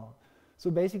smaller.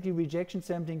 So basically rejection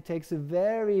sampling takes a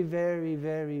very, very,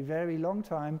 very, very long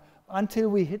time until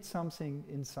we hit something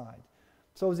inside.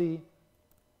 So the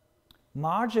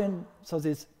margin, so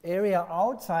this area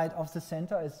outside of the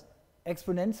center is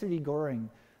exponentially growing.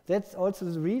 That's also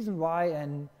the reason why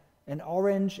an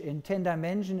orange in 10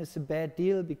 dimension is a bad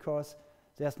deal, because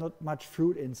there's not much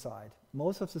fruit inside.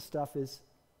 Most of the stuff is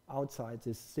outside,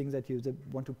 this thing that you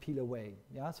want to peel away.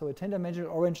 Yeah? So a 10-dimensional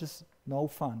orange is no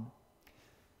fun.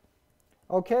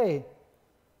 Okay,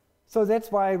 so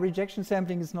that's why rejection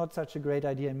sampling is not such a great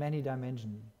idea in many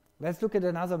dimensions. Let's look at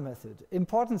another method,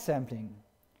 importance sampling.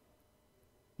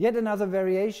 Yet another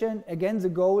variation. Again, the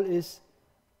goal is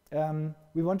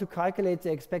we want to calculate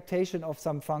the expectation of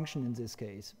some function in this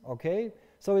case. Okay,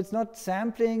 so it's not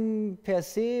sampling per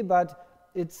se, but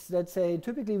it's, let's say,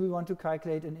 typically we want to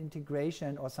calculate an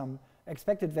integration or some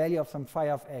expected value of some phi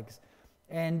of x.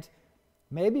 And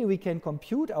maybe we can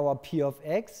compute our p of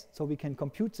x, so we can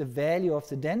compute the value of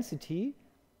the density.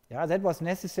 Yeah, that was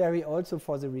necessary also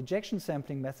for the rejection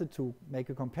sampling method to make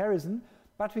a comparison,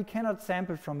 but we cannot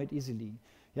sample from it easily.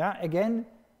 Yeah, again,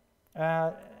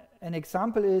 an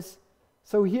example is,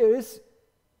 so here is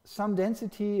some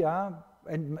density, yeah,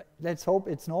 and let's hope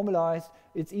it's normalized.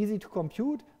 It's easy to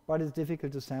compute, but it's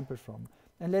difficult to sample from.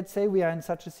 And let's say we are in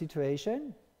such a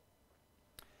situation.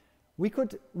 We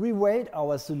could reweight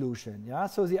our solution. Yeah?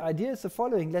 So the idea is the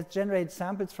following. Let's generate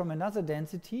samples from another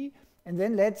density, and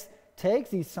then let's take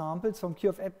these samples from Q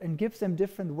of F and give them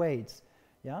different weights.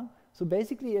 Yeah? So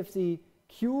basically, if the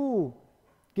Q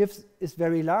is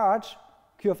very large,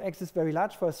 Q of x is very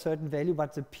large for a certain value,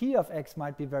 but the P of x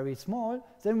might be very small,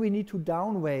 then we need to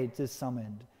downweight this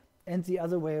summand, and the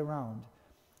other way around.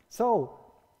 So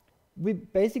we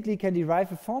basically can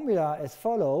derive a formula as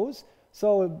follows.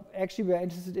 So actually we're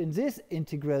interested in this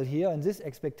integral here, and this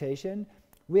expectation.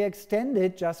 We extend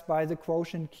it just by the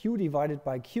quotient q divided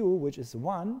by q, which is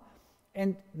 1.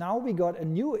 And now we got a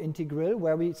new integral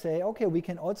where we say, okay, we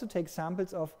can also take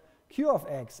samples of q of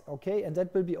x, okay, and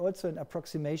that will be also an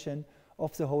approximation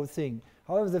of the whole thing.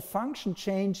 However, the function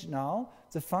changed now.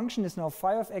 The function is now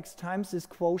phi of x times this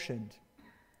quotient,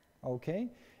 okay?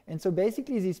 And so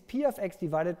basically this p of x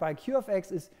divided by q of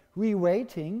x is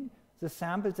reweighting the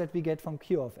samples that we get from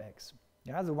q of x.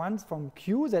 Yeah, the ones from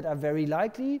q that are very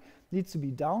likely needs to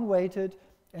be downweighted,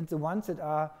 and the ones that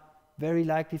are very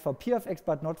likely for p of x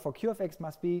but not for q of x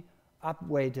must be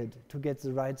upweighted to get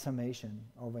the right summation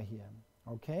over here.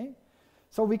 Okay?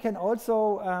 So we can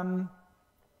also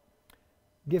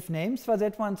give names for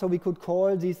that one. So we could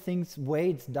call these things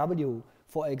weights w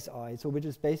for xi, so which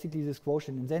is basically this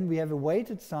quotient. And then we have a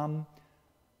weighted sum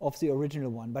of the original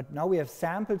one. But now we have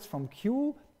samples from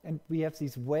q, and we have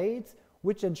these weights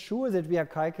which ensure that we are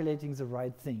calculating the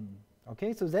right thing.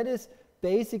 Okay? So that is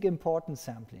basic importance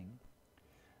sampling.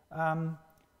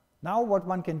 Now what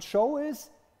one can show is,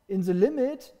 in the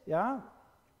limit, yeah,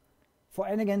 for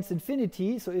n against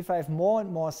infinity, so if I have more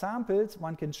and more samples,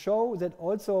 one can show that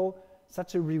also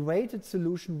such a reweighted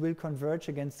solution will converge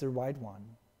against the right one.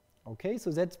 Okay,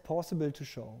 so that's possible to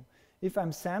show. If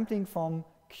I'm sampling from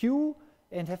q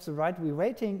and have the right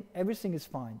reweighting, everything is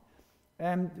fine.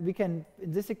 We can,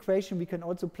 in this equation, we can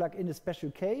also plug in a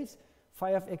special case,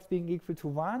 phi of x being equal to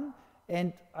 1,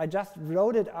 and I just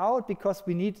wrote it out because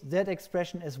we need that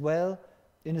expression as well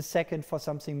in a second for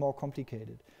something more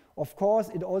complicated. Of course,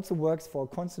 it also works for a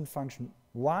constant function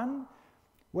 1,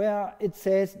 where it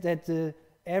says that the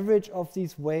average of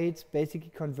these weights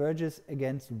basically converges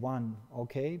against 1.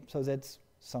 Okay, so that's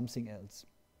something else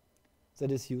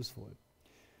that is useful.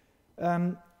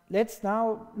 Let's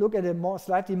now look at a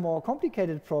slightly more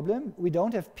complicated problem. We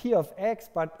don't have p of x,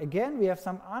 but again we have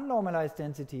some unnormalized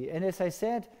density. And as I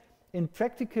said, in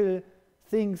practical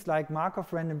things like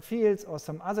Markov random fields or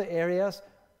some other areas,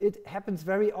 it happens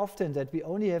very often that we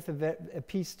only have a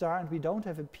p star and we don't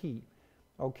have a p.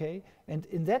 Okay, and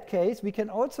in that case we can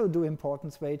also do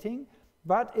importance weighting,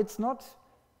 but it's not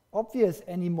obvious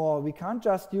anymore. We can't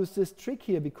just use this trick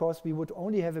here because we would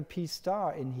only have a p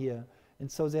star in here,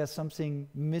 and so there's something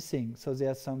missing. So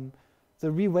there's some, the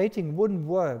reweighting wouldn't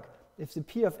work if the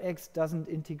p of x doesn't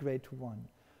integrate to 1.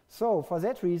 So for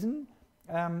that reason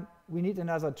we need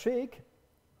another trick.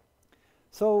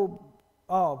 So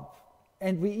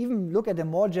and we even look at a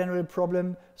more general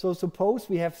problem. So suppose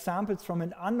we have samples from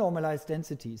an unnormalized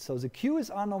density. So the q is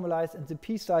unnormalized and the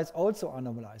p star is also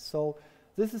unnormalized. So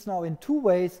this is now in two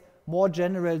ways more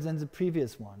general than the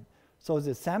previous one. So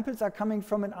the samples are coming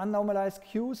from an unnormalized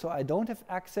q, so I don't have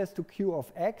access to q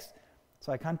of x,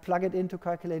 so I can't plug it in to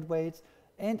calculate weights,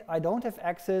 and I don't have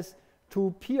access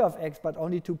to p of x, but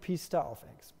only to p star of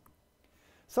x.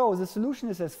 So the solution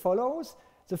is as follows.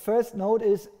 The first note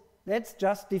is, let's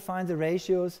just define the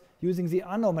ratios using the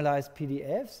unnormalized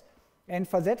PDFs. And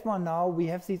for that one now, we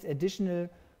have these additional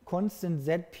constants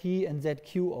zp and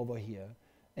zq over here.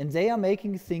 And they are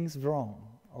making things wrong.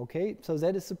 Okay, so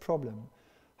that is the problem.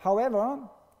 However,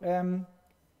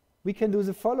 we can do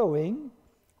the following.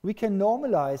 We can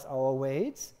normalize our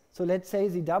weights. So let's say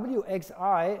the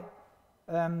wxi,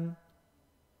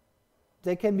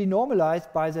 they can be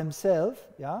normalized by themselves,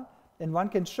 yeah? And one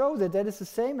can show that that is the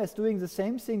same as doing the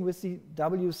same thing with the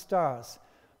w stars.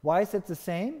 Why is that the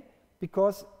same?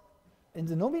 Because in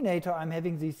the numerator I'm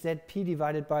having the zp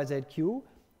divided by zq,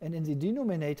 and in the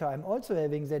denominator I'm also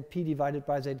having zp divided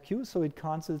by zq, so it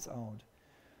cancels out.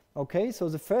 Okay, so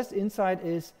the first insight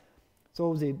is,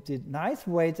 so the nice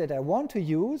weights that I want to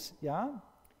use, yeah,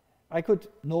 I could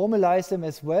normalize them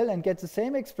as well and get the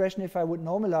same expression if I would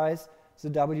normalize the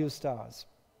w stars.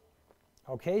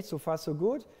 Okay, so far so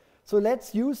good. So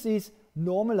let's use these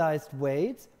normalized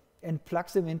weights and plug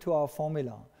them into our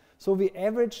formula. So we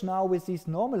average now with these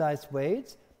normalized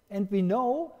weights, and we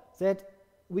know that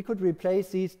we could replace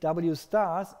these w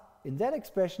stars in that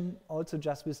expression also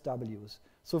just with w's.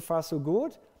 So far so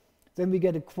good. Then we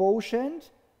get a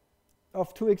quotient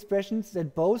of two expressions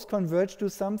that both converge to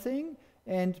something,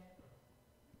 and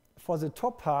for the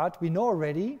top part we know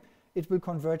already it will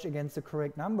converge against the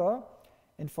correct number,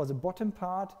 and for the bottom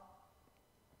part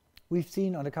we've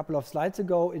seen on a couple of slides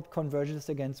ago it converges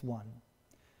against 1.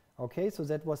 Okay, so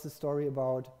that was the story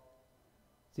about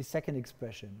the second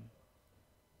expression.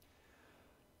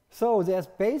 So there's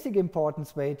basic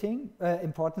importance weighting,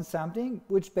 importance sampling,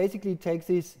 which basically takes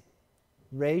this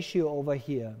ratio over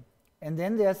here. And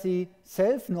then there's the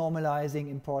self-normalizing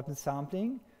importance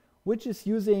sampling, which is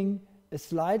using a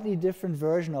slightly different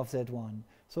version of that one.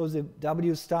 So the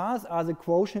w stars are the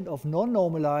quotient of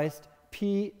non-normalized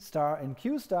p star and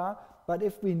q star, but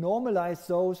if we normalize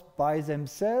those by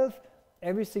themselves,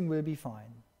 everything will be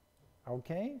fine.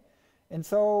 Okay? And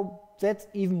so that's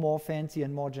even more fancy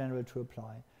and more general to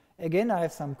apply. Again, I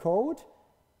have some code,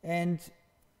 and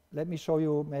let me show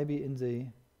you maybe in the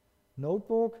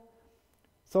notebook.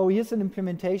 So here's an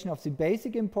implementation of the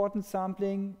basic importance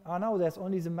sampling. Oh no, there's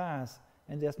only the mass,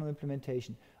 and there's no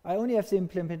implementation. I only have the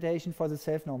implementation for the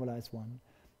self-normalized one.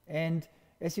 And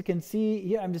as you can see,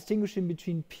 here I'm distinguishing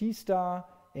between P star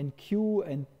and Q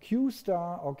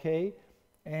star, okay?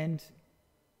 And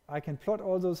I can plot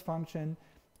all those functions,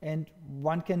 and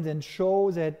one can then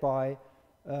show that by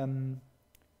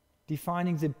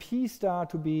defining the P star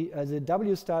to be, the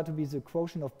W star to be the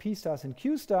quotient of P stars and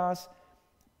Q stars,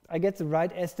 I get the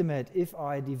right estimate if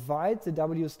I divide the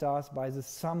W stars by the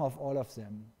sum of all of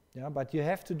them. Yeah, but you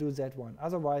have to do that one.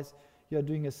 Otherwise, you're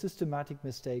doing a systematic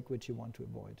mistake which you want to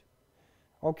avoid.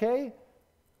 Okay,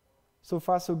 so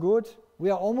far so good. We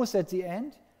are almost at the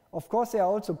end. Of course, there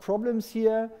are also problems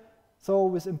here. So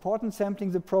with importance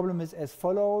sampling, the problem is as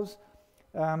follows.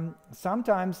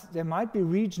 Sometimes there might be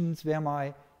regions where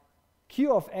my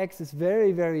Q of x is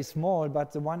very, very small,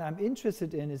 but the one I'm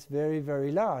interested in is very,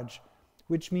 very large,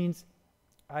 which means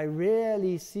I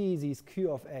rarely see these Q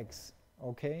of x,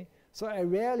 okay? So I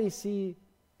rarely see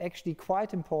actually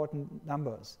quite important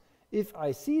numbers. If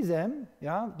I see them,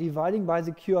 yeah, dividing by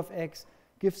the Q of x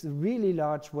gives a really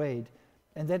large weight,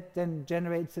 and that then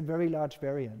generates a very large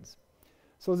variance.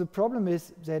 So the problem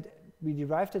is that we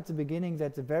derived at the beginning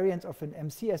that the variance of an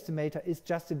MC estimator is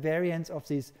just the variance of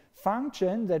this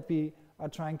function that we are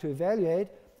trying to evaluate.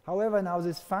 However, now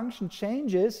this function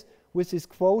changes with this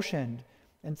quotient.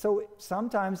 And so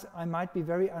sometimes I might be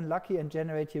very unlucky and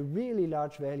generate here really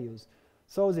large values.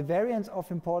 So the variance of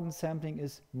importance sampling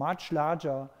is much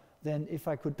larger than if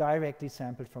I could directly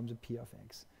sample from the P of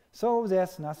x. So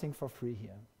there's nothing for free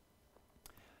here.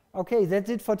 Okay, that's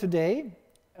it for today.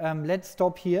 Let's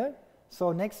stop here.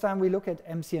 So next time we look at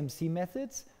MCMC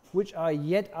methods, which are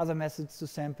yet other methods to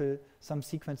sample some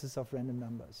sequences of random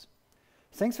numbers.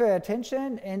 Thanks for your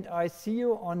attention, and I see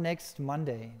you on next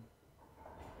Monday.